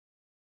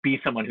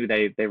be someone who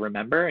they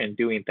remember, and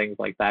doing things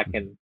like that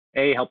can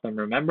A, help them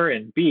remember,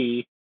 and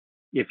B,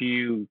 if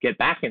you get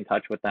back in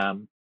touch with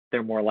them,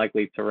 they're more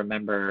likely to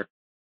remember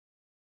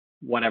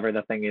whatever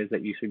the thing is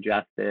that you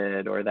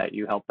suggested or that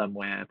you helped them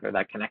with, or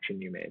that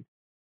connection you made.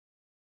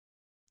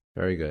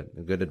 Very good.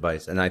 Good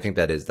advice. And I think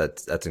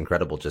that's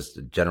incredible, just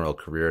general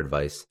career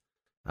advice.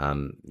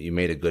 You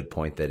made a good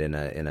point that in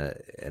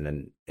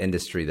an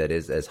industry that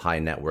is as high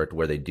networked,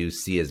 where they do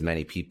see as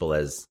many people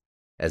as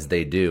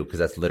they do, because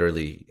that's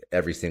literally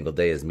every single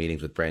day is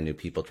meetings with brand new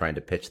people trying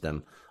to pitch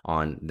them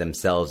on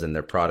themselves and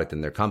their product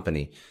and their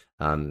company.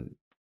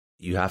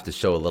 You have to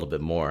show a little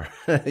bit more.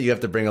 You have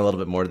to bring a little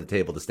bit more to the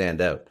table to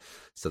stand out.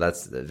 So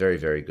that's very,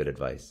 very good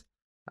advice.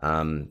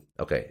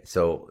 Okay,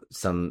 so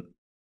some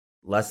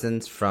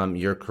lessons from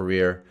your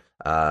career.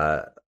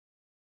 I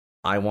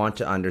want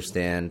to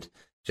understand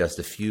just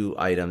a few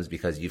items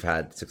because you've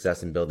had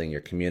success in building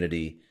your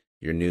community,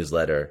 your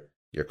newsletter,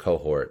 your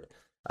cohort.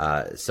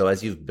 So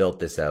as you've built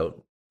this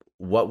out,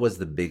 what was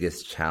the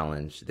biggest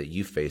challenge that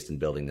you faced in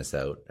building this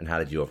out, and how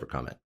did you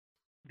overcome it?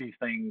 These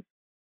things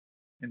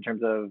in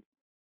terms of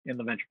in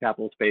the venture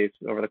capital space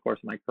over the course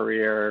of my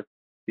career,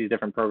 these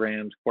different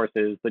programs,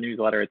 courses, the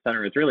newsletter, et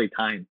cetera, it's really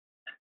time.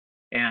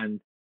 And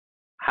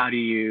how do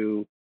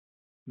you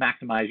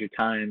maximize your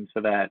time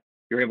so that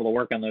you're able to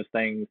work on those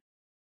things,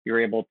 you're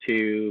able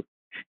to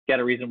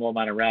get a reasonable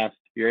amount of rest,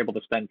 you're able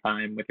to spend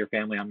time with your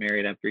family. I'm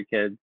married, I have 3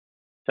 kids.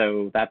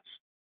 So that's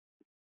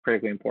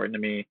critically important to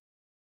me.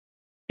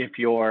 If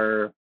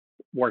you're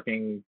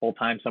working full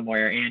time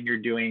somewhere and you're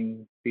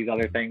doing these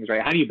other things,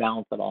 right? How do you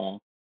balance it all?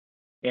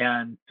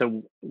 And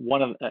so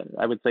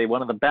I would say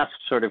one of the best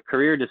sort of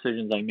career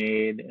decisions I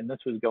made, and this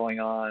was going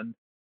on,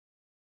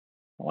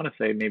 I want to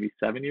say maybe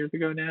 7 years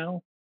ago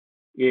now,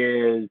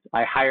 is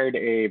I hired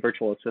a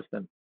virtual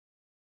assistant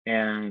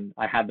and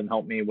I had them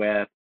help me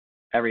with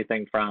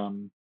everything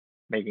from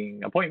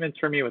making appointments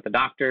for me with the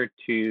doctor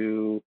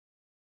to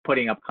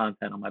putting up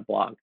content on my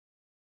blog.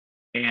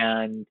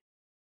 And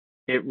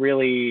it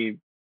really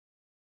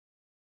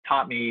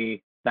taught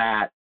me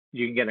that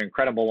you can get an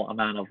incredible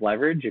amount of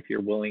leverage if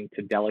you're willing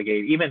to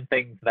delegate even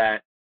things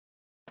that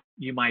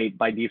you might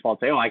by default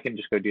say, oh, I can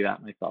just go do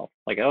that myself.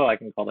 Like, oh, I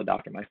can call the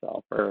doctor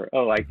myself, or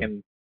oh, I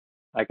can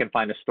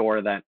find a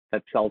store that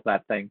sells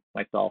that thing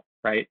myself,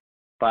 right?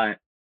 But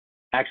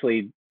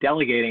actually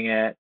delegating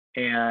it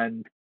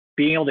and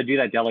being able to do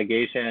that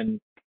delegation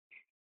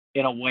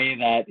in a way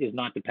that is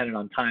not dependent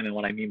on time. And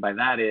what I mean by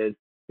that is,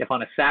 if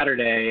on a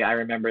Saturday I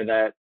remember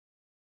that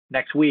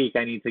next week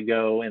I need to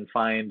go and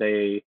find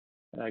a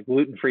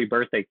gluten-free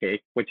birthday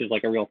cake, which is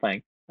like a real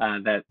thing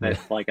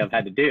that's like I've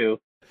had to do,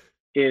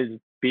 is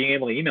being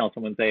able to email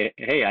someone and say,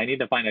 hey, I need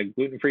to find a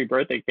gluten-free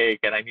birthday cake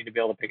and I need to be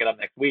able to pick it up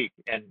next week,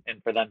 and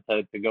for them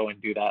to go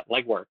and do that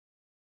legwork.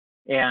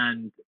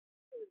 And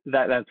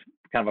that's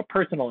kind of a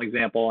personal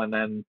example. And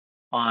then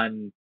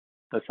on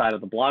the side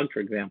of the blog, for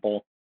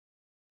example,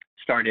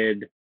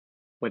 started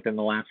within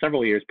the last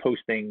several years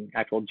posting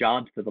actual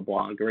jobs to the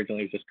blog.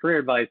 Originally it was just career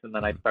advice, and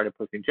then I started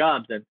posting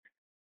jobs, and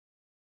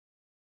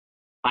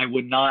I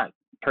would not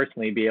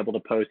personally be able to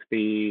post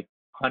the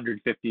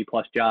 150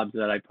 plus jobs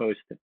that I post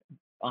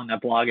on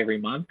that blog every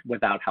month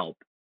without help,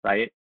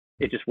 right?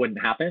 It just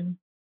wouldn't happen.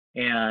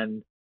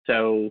 And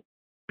so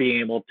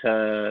being able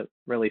to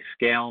really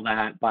scale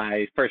that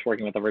by first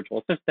working with a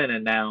virtual assistant,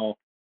 and now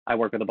I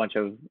work with a bunch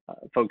of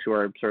folks who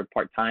are sort of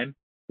part-time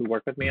who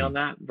work with me on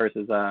that,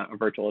 versus a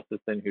virtual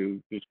assistant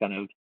who's kind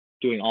of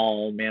doing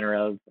all manner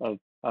of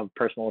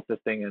personal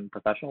assisting and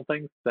professional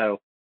things. So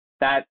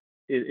that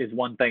is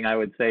one thing I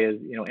would say is,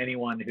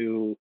 anyone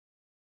who,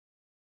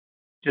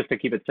 just to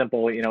keep it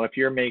simple, if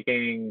you're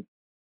making,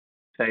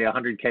 say,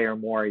 100K or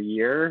more a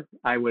year,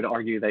 I would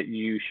argue that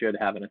you should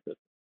have an assistant.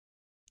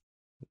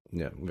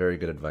 Yeah, very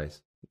good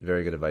advice.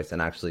 Very good advice.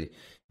 And actually,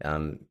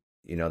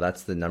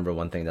 that's the number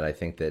one thing that I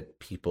think that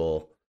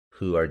people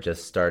who are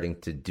just starting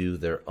to do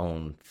their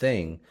own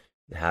thing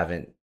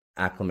haven't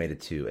acclimated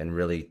to and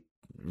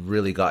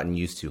really gotten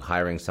used to,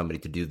 hiring somebody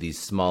to do these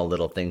small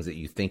little things that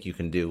you think you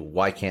can do.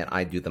 Why can't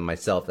I do them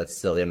myself?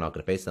 That's silly. I'm not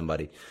going to pay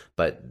somebody.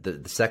 But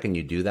the second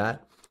you do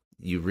that,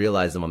 you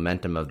realize the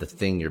momentum of the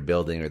thing you're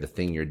building or the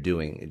thing you're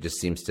doing. It just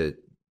seems to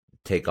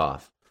take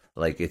off.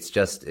 Like it's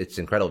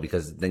incredible,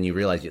 because then you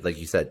realize, like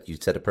you said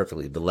it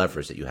perfectly, the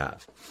leverage that you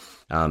have.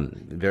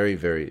 Very,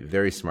 very,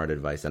 very smart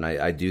advice. And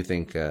I do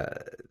think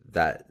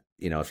that,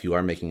 if you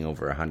are making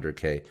over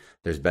 100K,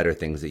 there's better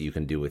things that you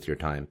can do with your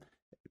time,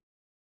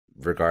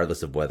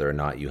 regardless of whether or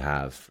not you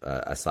have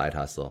a side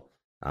hustle.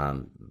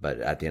 But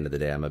at the end of the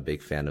day, I'm a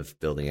big fan of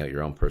building out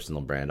your own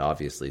personal brand,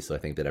 obviously. So I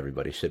think that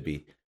everybody should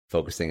be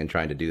focusing and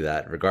trying to do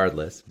that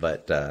regardless.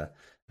 But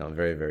no,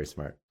 very, very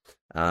smart.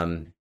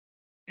 And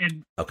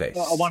okay,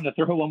 I wanted to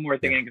throw one more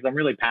thing in, because I'm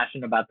really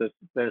passionate about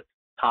this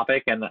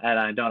topic, and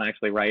I don't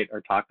actually write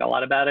or talk a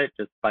lot about it,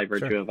 just by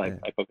virtue of I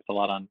focus a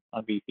lot on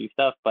VC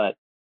stuff. But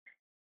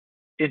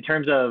in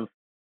terms of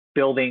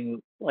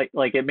building, like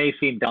it may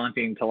seem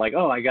daunting to I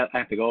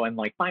have to go and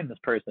find this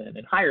person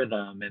and hire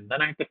them, and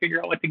then I have to figure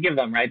out what to give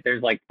them, right?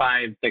 There's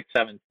 5, 6,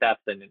 7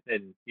 steps,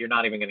 and you're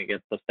not even going to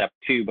get to step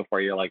 2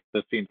 before you're like,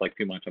 this seems like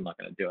too much, I'm not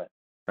going to do it,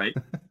 right?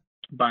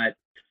 But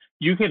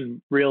you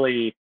can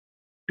really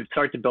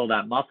start to build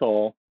that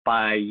muscle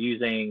by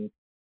using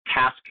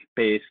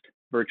task-based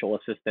virtual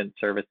assistant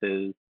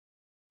services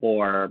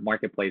or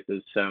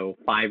marketplaces. So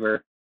Fiverr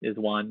is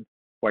one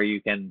where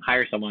you can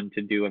hire someone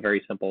to do a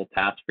very simple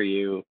task for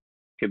you. It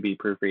could be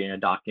proofreading a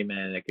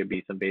document. It could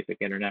be some basic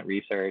internet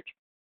research.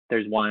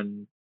 There's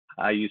one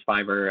I use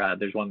Fiverr.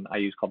 There's one I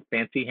use called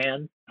Fancy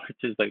Hands, which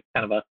is like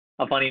kind of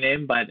a funny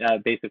name, but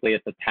basically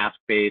it's a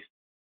task-based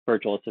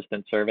virtual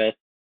assistant service.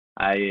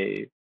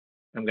 I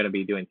am going to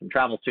be doing some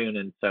travel soon,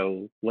 and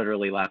so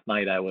literally last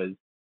night I was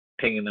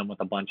pinging them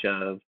with a bunch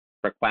of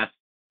requests,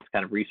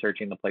 kind of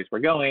researching the place we're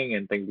going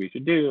and things we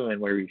should do and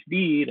where we should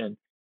eat and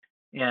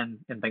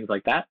things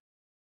like that.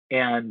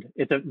 And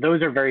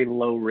those are very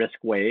low risk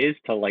ways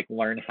to like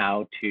learn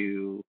how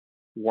to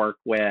work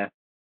with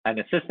an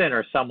assistant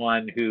or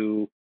someone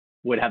who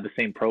would have the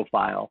same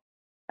profile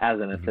as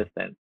an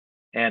assistant.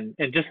 And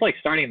just like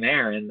starting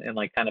there and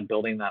like kind of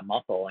building that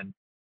muscle, and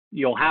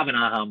you'll have an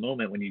aha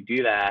moment when you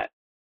do that.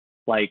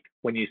 Like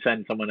when you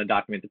send someone a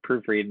document to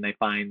proofread and they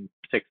find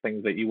 6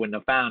 things that you wouldn't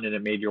have found, and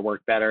it made your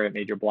work better, it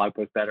made your blog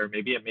post better,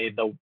 maybe it made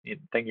the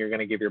thing you're going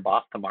to give your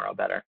boss tomorrow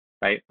better,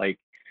 right? Like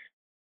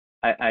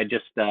I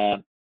just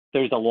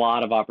there's a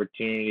lot of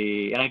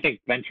opportunity, and I think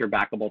venture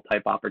backable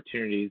type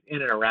opportunities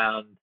in and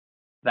around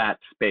that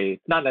space.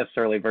 Not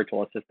necessarily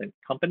virtual assistant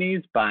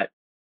companies, but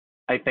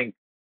I think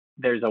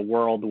there's a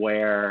world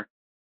where,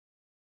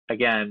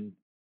 again,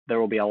 there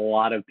will be a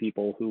lot of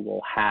people who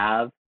will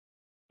have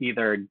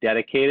either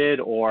dedicated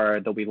or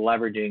they'll be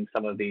leveraging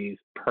some of these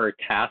per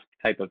task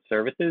type of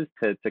services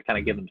to kind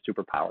of give them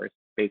superpowers,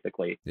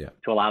 basically, to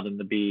allow them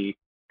to be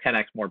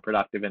 10x more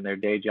productive in their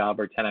day job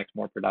or 10x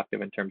more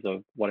productive in terms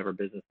of whatever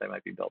business they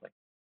might be building.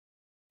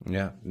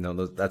 Yeah,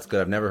 no, that's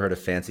good. I've never heard of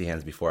Fancy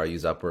Hands before. I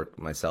use Upwork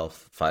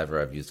myself.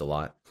 Fiverr I've used a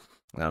lot.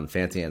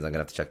 Fancy Hands, I'm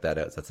gonna have to check that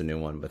out. So that's a new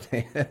one, but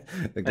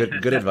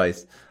good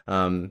advice.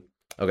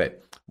 Okay,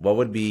 what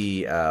would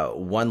be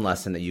one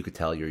lesson that you could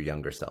tell your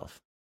younger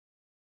self?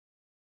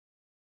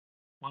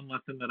 One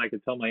lesson that I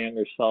could tell my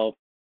younger self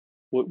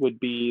would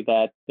be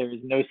that there is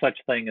no such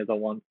thing as a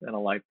once in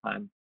a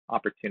lifetime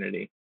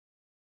opportunity.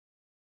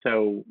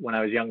 So when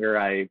I was younger,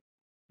 I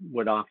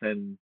would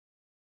often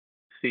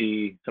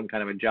see some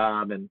kind of a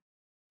job and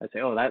I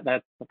say, oh,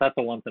 that's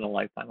a once in a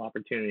lifetime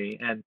opportunity.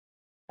 And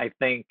I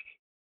think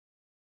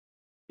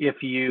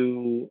if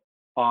you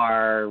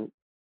are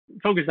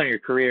focused on your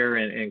career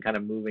and kind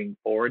of moving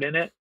forward in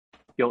it,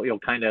 you'll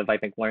kind of, I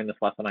think, learn this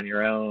lesson on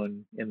your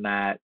own, in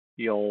that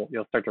you'll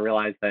start to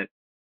realize that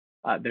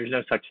there's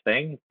no such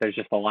thing. There's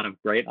just a lot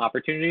of great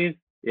opportunities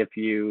if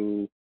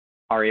you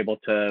are able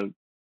to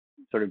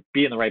sort of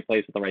be in the right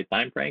place at the right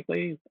time,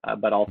 frankly,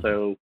 but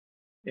also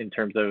in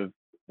terms of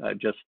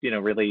just,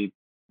 really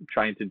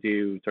trying to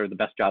do sort of the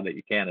best job that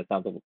you can. It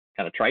sounds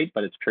kind of trite,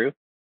 but it's true.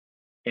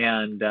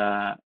 And,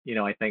 I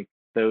think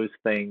those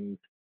things,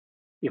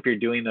 if you're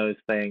doing those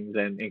things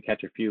and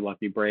catch a few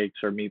lucky breaks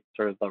or meet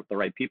sort of the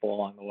right people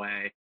along the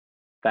way,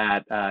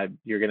 that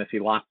you're going to see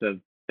lots of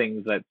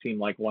things that seem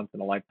like once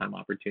in a lifetime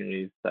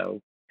opportunities.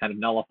 So kind of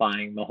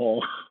nullifying the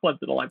whole once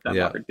in a lifetime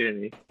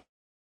opportunity.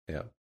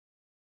 Yeah.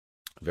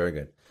 Very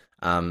good.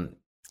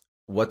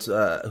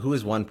 Who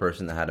is one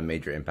person that had a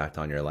major impact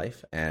on your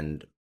life,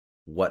 and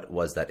what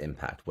was that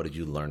impact? What did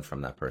you learn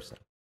from that person?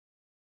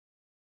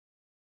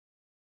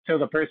 So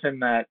the person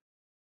that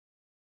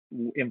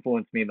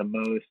influenced me the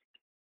most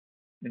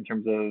in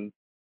terms of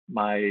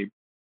my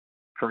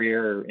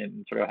career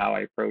and sort of how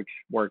I approach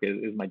work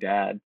is my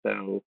dad.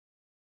 So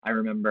I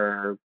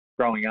remember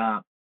growing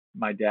up,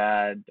 my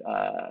parents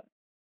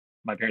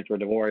were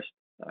divorced.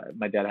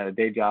 My dad had a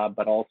day job,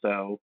 but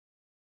also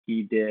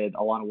he did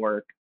a lot of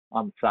work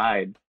on the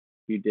side.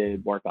 He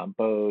did work on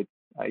boats.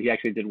 He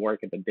actually did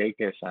work at the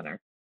daycare center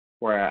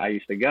where I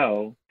used to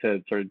go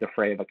to sort of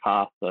defray the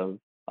cost of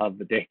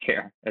the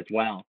daycare as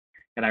well.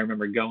 And I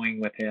remember going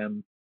with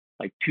him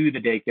like to the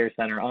daycare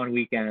center on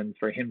weekends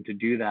for him to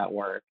do that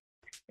work.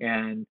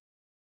 And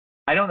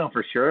I don't know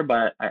for sure,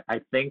 but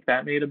I think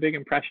that made a big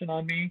impression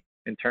on me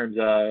in terms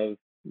of,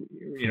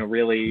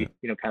 really,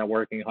 kind of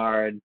working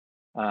hard,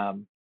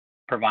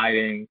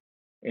 providing,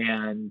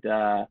 and,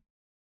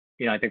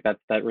 I think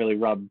that really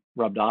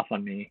rubbed off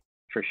on me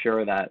for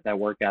sure, that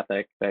work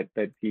ethic that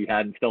he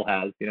had and still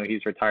has.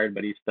 He's retired,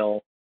 but he's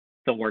still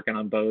working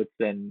on boats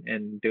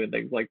and doing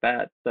things like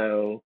that.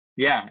 So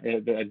yeah,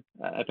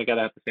 I think I'd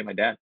have to say my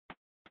dad.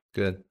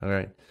 Good. All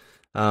right.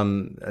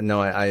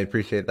 No, I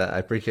appreciate that. I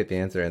appreciate the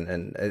answer.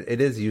 And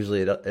it is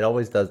usually, it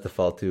always does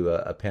default to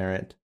a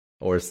parent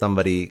or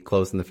somebody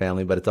close in the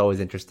family, but it's always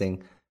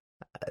interesting.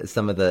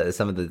 Some of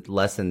the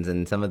lessons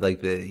and some of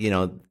like the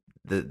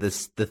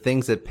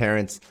things that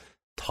parents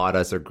taught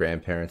us or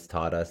grandparents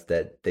taught us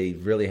that they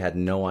really had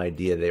no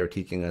idea they were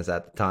teaching us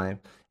at the time.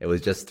 It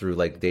was just through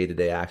like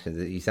day-to-day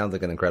actions. He sounds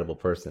like an incredible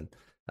person.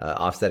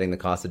 Offsetting the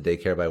cost of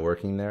daycare by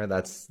working there,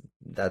 that's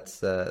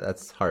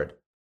hard.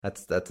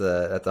 That's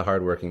a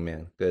hardworking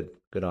man.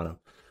 Good on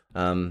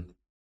him.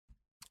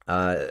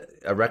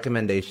 A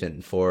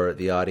recommendation for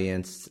the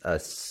audience,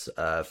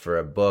 for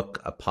a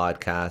book, a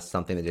podcast,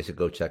 something that they should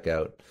go check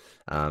out,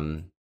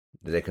 that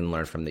they can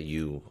learn from, that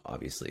you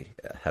obviously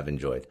have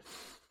enjoyed.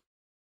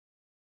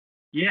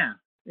 Yeah,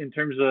 in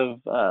terms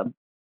of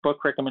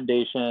book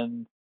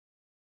recommendations,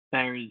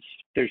 There's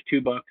there's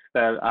two books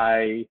that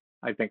I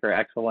think are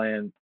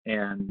excellent,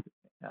 and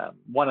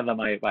one of them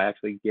I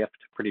actually gift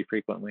pretty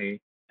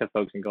frequently to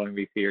folks in Going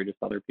VC or just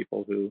other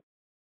people who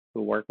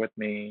work with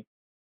me.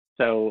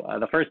 So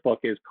the first book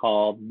is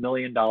called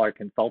Million Dollar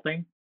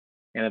Consulting,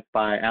 and it's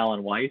by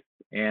Alan Weiss,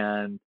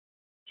 and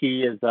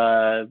he is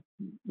a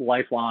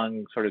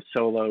lifelong sort of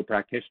solo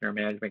practitioner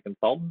management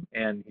consultant,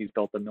 and he's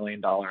built $1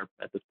 million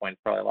at this point,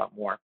 probably a lot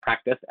more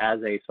practice as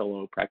a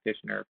solo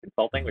practitioner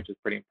consulting, which is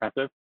pretty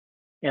impressive.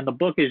 And the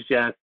book is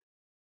just,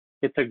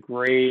 it's a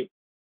great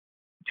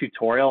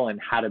tutorial in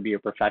how to be a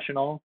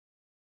professional,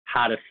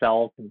 how to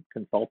sell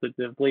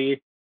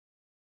consultatively.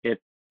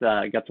 It's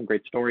got some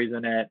great stories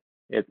in it.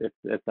 It's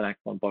an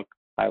excellent book.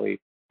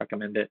 Highly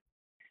recommend it.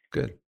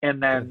 Good.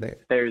 And then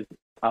there's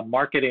a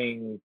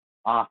marketing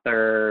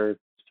author,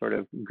 sort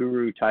of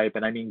guru type,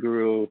 and I mean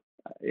guru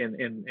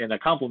in a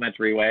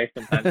complimentary way.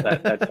 Sometimes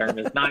that term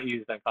is not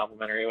used in a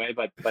complimentary way,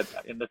 but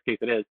in this case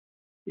it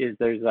is.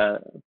 There's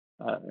a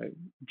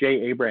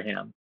Jay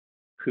Abraham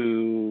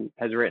who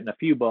has written a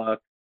few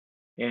books,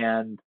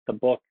 and the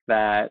book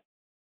that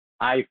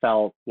I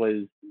felt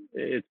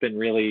it's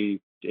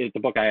a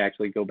book I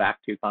actually go back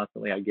to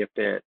constantly. I gift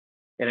it,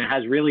 and it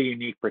has really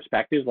unique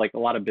perspectives. Like a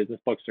lot of business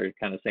books are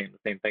kind of saying the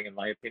same thing, in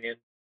my opinion,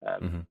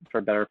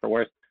 for better or for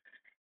worse.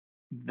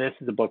 This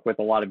is a book with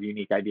a lot of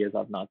unique ideas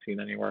I've not seen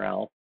anywhere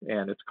else,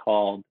 and it's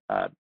called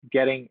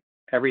Getting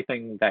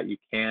Everything That You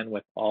Can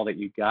with All That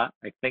You Got.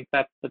 I think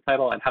that's the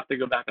title. I'd have to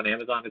go back on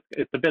Amazon.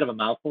 It's a bit of a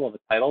mouthful of a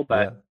title,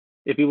 but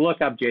if you look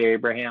up Jay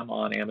Abraham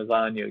on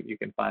Amazon, you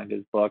can find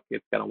his book.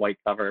 It's got a white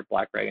cover,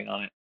 black writing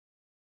on it,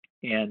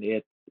 and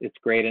it's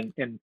great.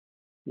 And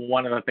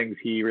one of the things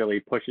he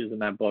really pushes in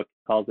that book,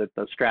 calls it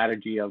the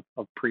strategy of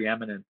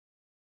preeminence,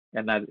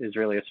 and that is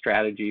really a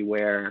strategy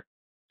where,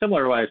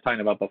 similar to what I was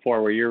talking about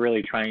before, where you're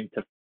really trying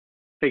to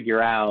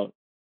figure out,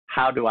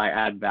 how do I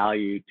add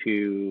value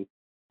to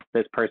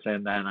this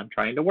person that I'm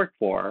trying to work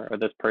for, or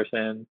this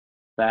person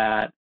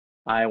that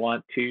I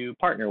want to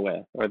partner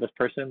with, or this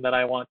person that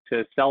I want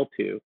to sell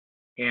to,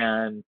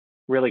 and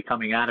really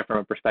coming at it from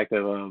a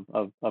perspective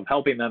of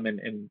helping them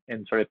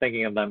and sort of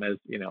thinking of them as,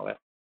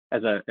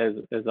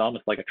 as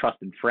almost like a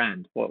trusted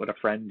friend. What would a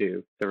friend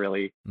do to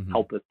really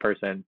help this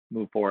person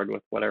move forward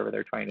with whatever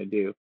they're trying to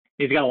do?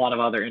 He's got a lot of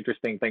other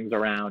interesting things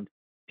around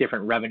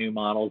different revenue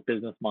models,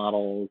 business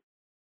models,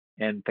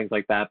 and things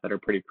like that are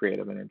pretty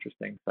creative and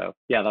interesting. So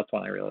yeah, that's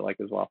one I really like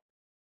as well.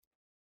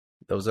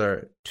 Those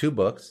are two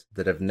books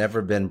that have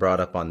never been brought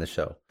up on the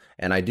show.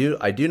 And I do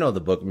know the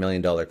book $1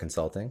 Million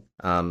Consulting.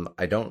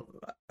 I don't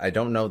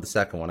know the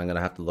second one. I'm going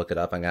to have to look it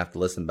up. I'm going to have to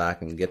listen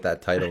back and get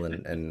that title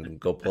and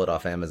go pull it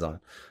off Amazon.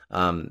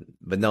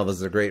 But no,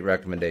 those are great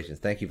recommendations.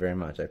 Thank you very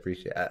much. I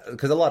appreciate it.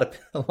 Because a lot of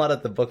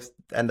the books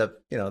end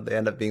up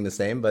being the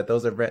same, but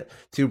those are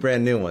two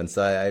brand new ones.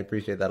 So I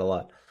appreciate that a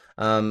lot.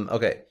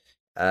 Okay.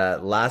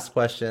 Last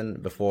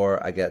question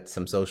before I get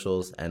some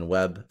socials and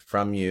web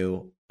from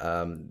you.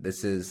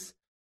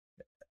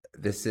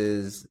 This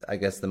is, I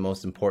guess, the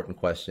most important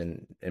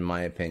question, in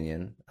my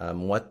opinion.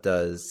 What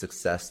does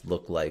success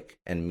look like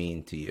and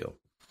mean to you?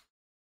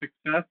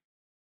 Success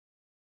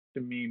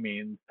to me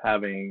means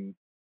having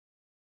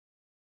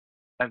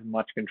as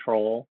much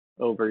control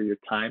over your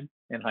time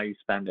and how you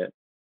spend it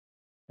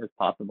as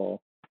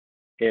possible.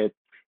 It's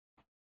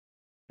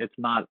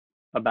not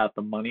about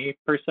the money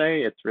per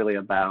se. It's really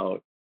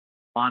about,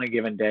 on a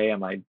given day,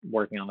 am I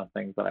working on the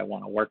things that I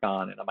want to work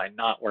on, and am I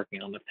not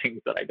working on the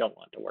things that I don't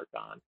want to work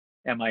on?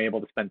 Am I able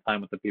to spend time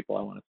with the people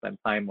I want to spend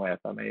time with?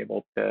 Am I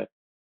able to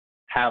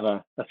have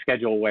a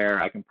schedule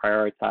where I can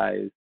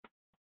prioritize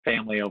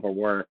family over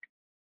work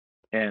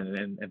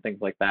and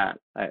things like that?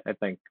 I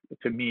think,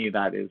 to me,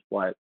 that is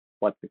what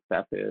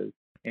success is.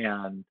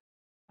 And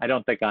I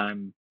don't think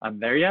I'm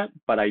there yet,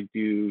 but I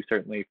do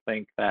certainly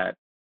think that,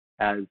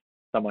 as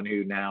someone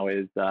who now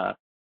is sort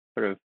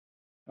of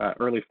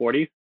early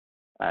 40s,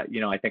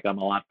 I think I'm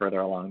a lot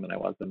further along than I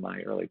was in my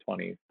early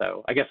 20s.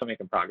 So I guess I'm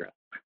making progress.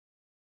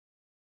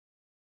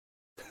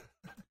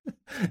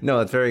 No,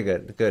 it's very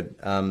good. Good.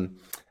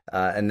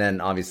 And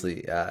then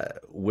obviously,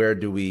 where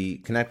do we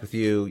connect with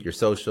you, your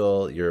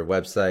social, your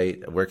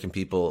website? Where can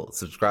people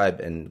subscribe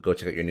and go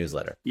check out your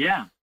newsletter?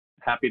 Yeah,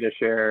 happy to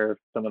share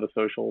some of the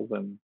socials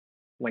and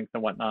links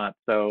and whatnot.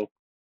 So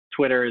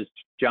Twitter is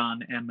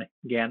John M.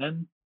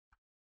 Gannon.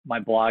 My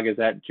blog is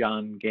at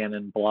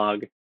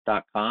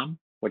johngannonblog.com,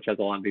 which has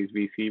a lot of these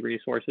VC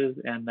resources.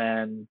 And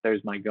then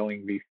there's my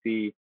Going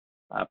VC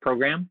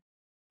program.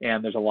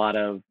 And there's a lot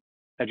of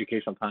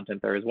educational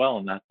content there as well,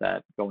 and that's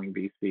at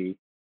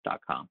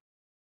goingvc.com.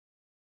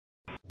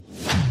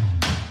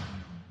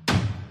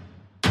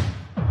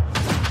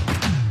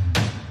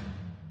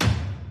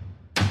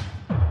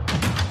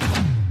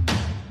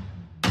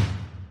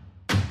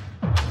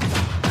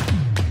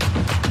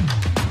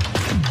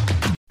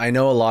 I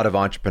know a lot of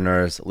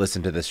entrepreneurs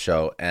listen to this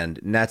show,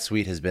 and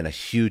NetSuite has been a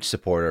huge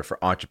supporter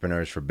for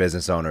entrepreneurs, for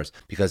business owners,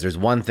 because there's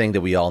one thing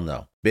that we all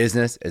know.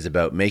 Business is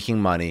about making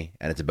money,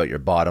 and it's about your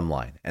bottom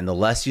line. And the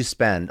less you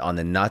spend on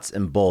the nuts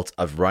and bolts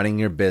of running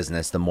your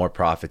business, the more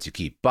profits you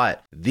keep.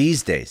 But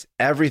these days,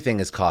 everything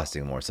is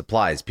costing more.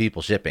 Supplies,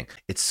 people, shipping.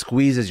 It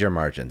squeezes your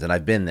margins, and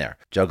I've been there,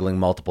 juggling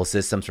multiple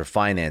systems for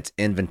finance,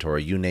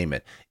 inventory, you name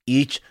it,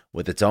 each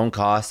with its own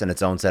costs and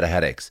its own set of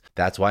headaches.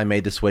 That's why I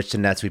made the switch to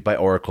NetSuite by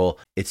Oracle.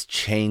 It's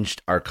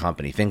changed our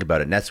company. Think about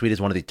it. NetSuite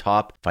is one of the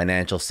top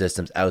financial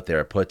systems out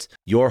there. It puts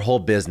your whole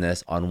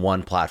business on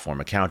one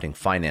platform: accounting,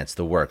 finance,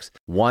 the works.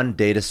 One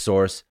data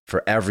source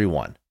for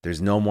everyone.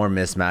 There's no more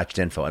mismatched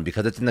info. And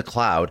because it's in the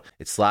cloud,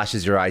 it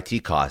slashes your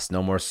IT costs.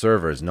 No more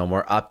servers, no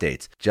more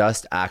updates.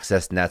 Just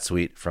access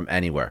NetSuite from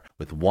anywhere.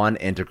 With one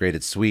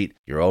integrated suite,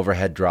 your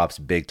overhead drops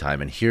big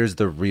time. And here's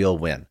the real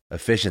win: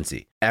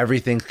 efficiency.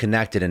 Everything's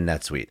connected in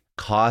NetSuite.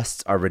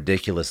 Costs are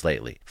ridiculous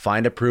lately.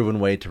 Find a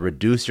proven way to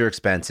reduce your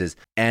expenses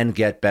and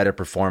get better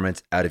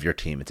performance out of your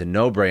team. It's a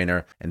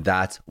no-brainer, and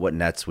that's what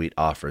NetSuite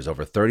offers.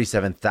 Over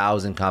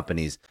 37,000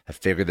 companies have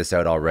figured this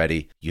out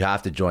already. You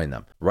have to join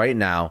them. Right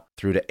now,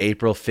 through to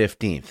April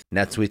 15th,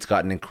 NetSuite's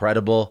got an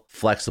incredible,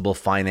 flexible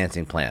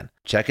financing plan.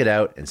 Check it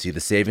out and see the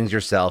savings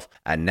yourself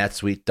at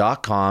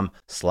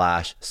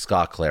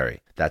netsuite.com/Scott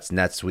Clary. That's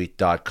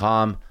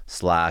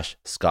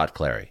netsuite.com/Scott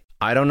Clary.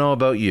 I don't know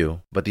about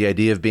you, but the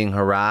idea of being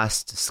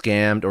harassed,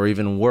 scammed, or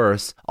even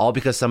worse, all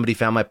because somebody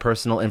found my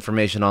personal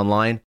information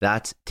online,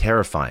 that's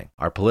terrifying.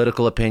 Our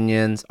political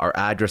opinions, our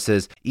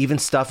addresses, even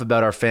stuff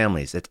about our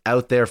families, it's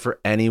out there for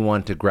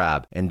anyone to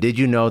grab. And did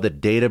you know that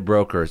data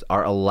brokers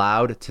are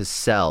allowed to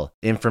sell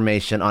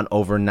information on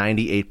over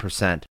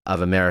 98%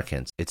 of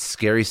Americans? It's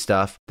scary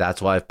stuff.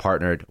 That's why I've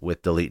partnered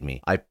with Delete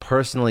Me. I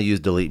personally use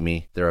Delete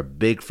Me. They're a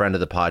big friend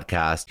of the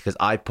podcast because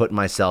I put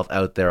myself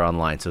out there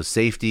online. So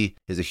safety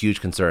is a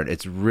huge concern.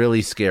 It's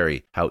really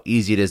scary how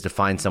easy it is to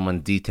find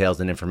someone's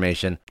details and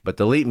information, but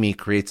Delete Me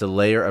creates a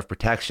layer of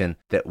protection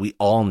that we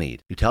all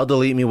need. You tell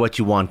Delete Me what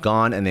you want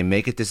gone, and they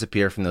make it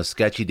disappear from those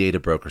sketchy data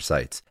broker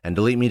sites. And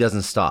Delete Me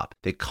doesn't stop.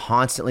 They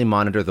constantly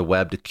monitor the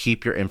web to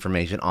keep your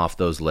information off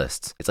those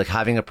lists. It's like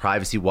having a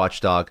privacy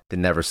watchdog that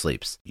never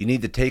sleeps. You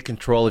need to take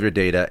control of your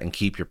data and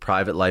keep your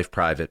private life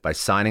private by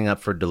signing up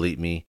for Delete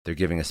Me. They're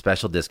giving a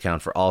special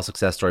discount for all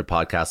Success Story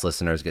podcast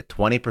listeners. Get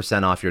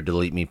 20% off your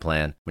Delete Me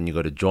plan when you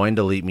go to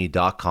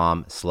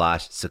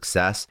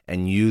joindeleteme.com/success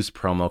and use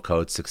promo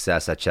code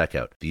success at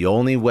checkout. The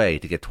only way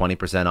to get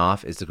 20%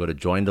 off is to go to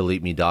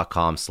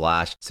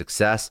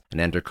joindeleteme.com/success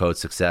and enter code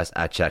success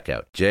at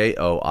checkout.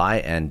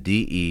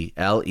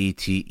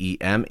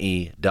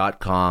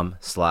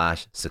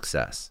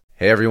 joindeleteme.com/success.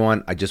 Hey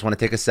everyone, I just want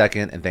to take a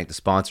second and thank the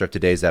sponsor of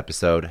today's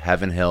episode,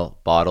 Heaven Hill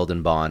Bottled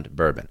and Bond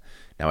Bourbon.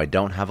 Now, I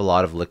don't have a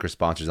lot of liquor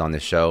sponsors on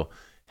this show.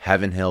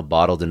 Heaven Hill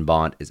Bottled and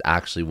Bond is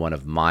actually one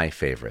of my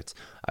favorites.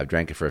 I've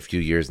drank it for a few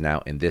years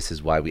now, and this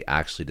is why we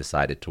actually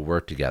decided to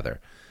work together.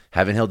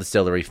 Heaven Hill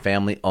Distillery,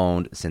 family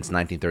owned since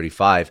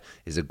 1935,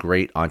 is a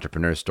great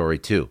entrepreneur story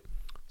too.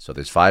 So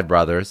there's 5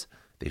 brothers.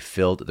 They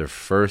filled their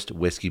first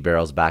whiskey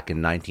barrels back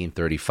in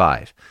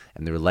 1935,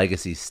 and their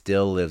legacy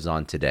still lives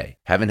on today.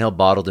 Heaven Hill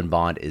Bottled and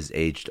Bond is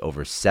aged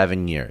over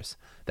 7 years.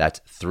 That's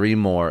 3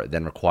 more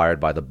than required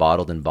by the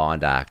Bottled and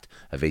Bond Act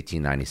of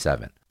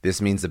 1897. This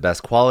means the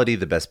best quality,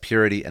 the best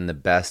purity, and the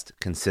best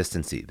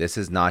consistency. This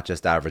is not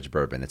just average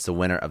bourbon. It's the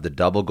winner of the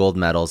double gold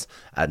medals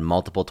at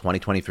multiple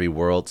 2023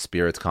 World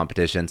Spirits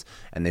competitions,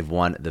 and they've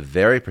won the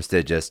very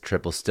prestigious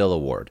Triple Still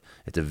Award.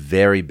 It's a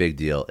very big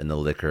deal in the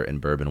liquor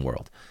and bourbon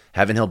world.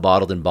 Heaven Hill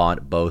Bottled and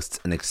Bond boasts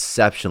an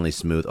exceptionally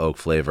smooth oak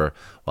flavor,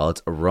 while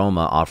its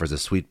aroma offers a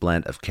sweet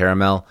blend of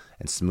caramel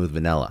and smooth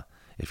vanilla.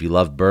 If you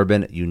love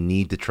bourbon, you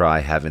need to try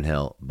Heaven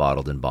Hill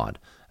Bottled and Bond.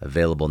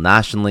 Available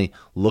nationally,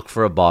 look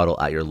for a bottle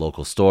at your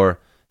local store.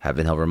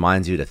 Heaven Hill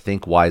reminds you to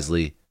think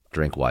wisely,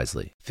 drink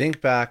wisely.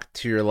 Think back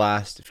to your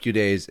last few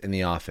days in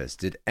the office.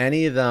 Did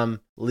any of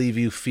them leave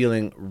you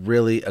feeling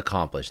really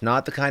accomplished?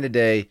 Not the kind of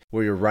day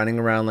where you're running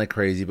around like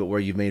crazy, but where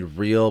you've made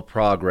real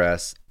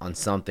progress on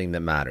something that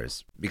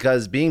matters.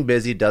 Because being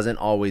busy doesn't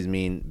always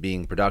mean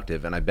being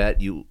productive, and I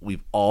bet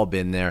we've all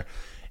been there.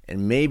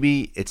 And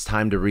maybe it's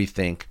time to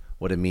rethink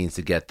what it means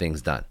to get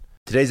things done.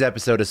 Today's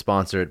episode is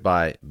sponsored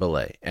by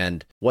Belay,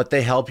 and what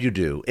they help you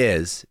do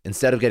is,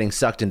 instead of getting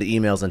sucked into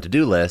emails and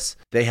to-do lists,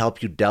 they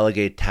help you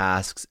delegate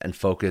tasks and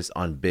focus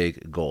on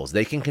big goals.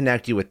 They can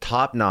connect you with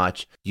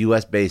top-notch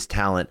US-based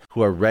talent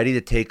who are ready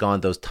to take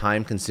on those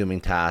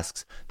time-consuming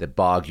tasks that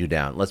bog you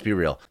down. Let's be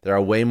real. There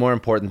are way more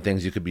important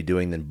things you could be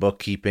doing than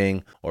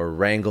bookkeeping or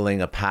wrangling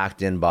a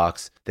packed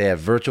inbox. They have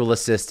virtual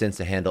assistants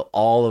to handle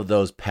all of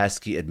those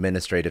pesky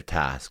administrative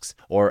tasks,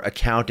 or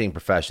accounting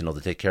professional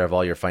to take care of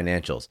all your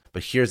financials.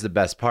 But here's the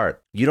best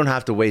part. You don't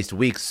have to waste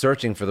weeks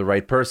searching for the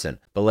right person.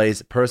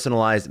 Belay's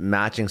personalized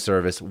matching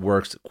service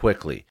works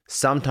quickly,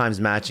 sometimes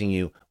matching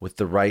you with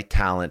the right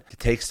talent to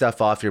take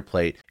stuff off your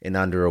plate in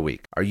under a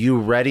week. Are you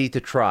ready to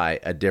try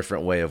a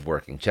different way of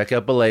working? Check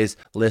out Belay's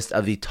list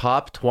of the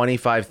top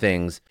 25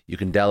 things you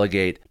can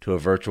delegate to a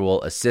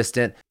virtual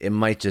assistant. It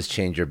might just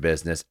change your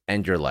business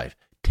and your life.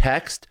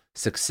 Text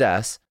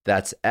SUCCESS,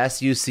 that's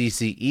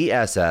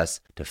SUCCESS,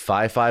 to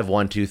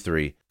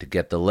 55123 to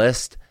get the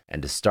list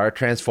and to start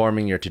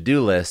transforming your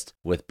to-do list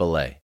with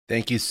Belay.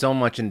 Thank you so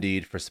much,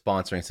 Indeed, for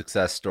sponsoring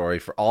Success Story.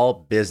 For all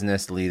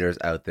business leaders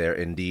out there,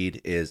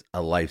 Indeed is a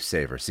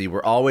lifesaver. See,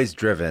 we're always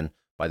driven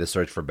by the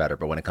search for better,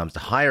 but when it comes to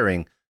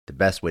hiring, the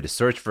best way to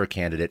search for a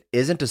candidate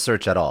isn't to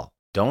search at all.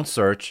 Don't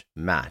search,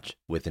 match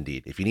with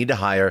Indeed. If you need to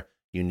hire,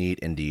 you need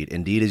Indeed.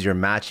 Indeed is your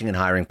matching and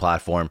hiring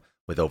platform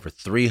with over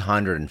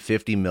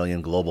 350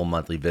 million global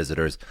monthly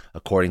visitors,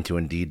 according to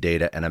Indeed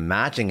data, and a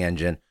matching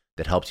engine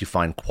that helps you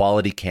find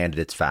quality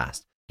candidates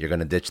fast. You're going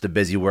to ditch the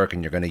busy work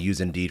and you're going to use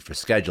Indeed for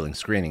scheduling,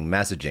 screening,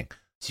 messaging,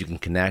 so you can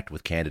connect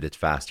with candidates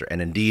faster.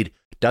 And Indeed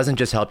doesn't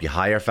just help you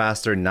hire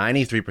faster.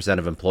 93%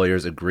 of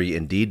employers agree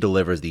Indeed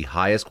delivers the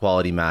highest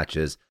quality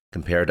matches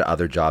compared to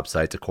other job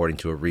sites, according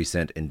to a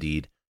recent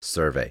Indeed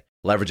survey.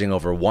 Leveraging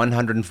over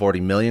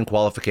 140 million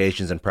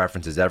qualifications and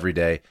preferences every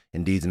day,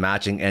 Indeed's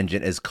matching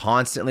engine is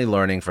constantly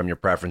learning from your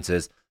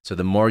preferences, so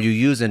the more you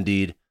use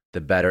Indeed,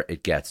 the better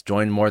it gets.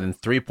 Join more than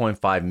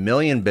 3.5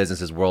 million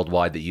businesses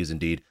worldwide that use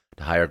Indeed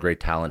to hire great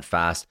talent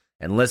fast.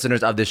 And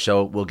listeners of this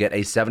show will get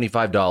a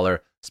 $75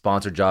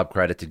 sponsored job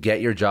credit to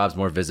get your jobs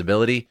more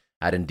visibility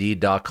at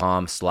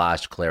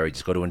Indeed.com/Clary.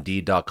 Just go to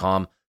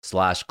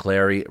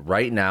Indeed.com/Clary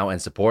right now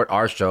and support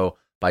our show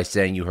by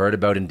saying you heard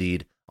about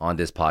Indeed on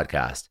this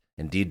podcast.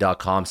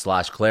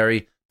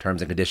 Indeed.com/Clary.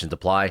 Terms and conditions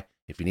apply.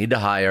 If you need to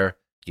hire,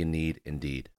 you need Indeed.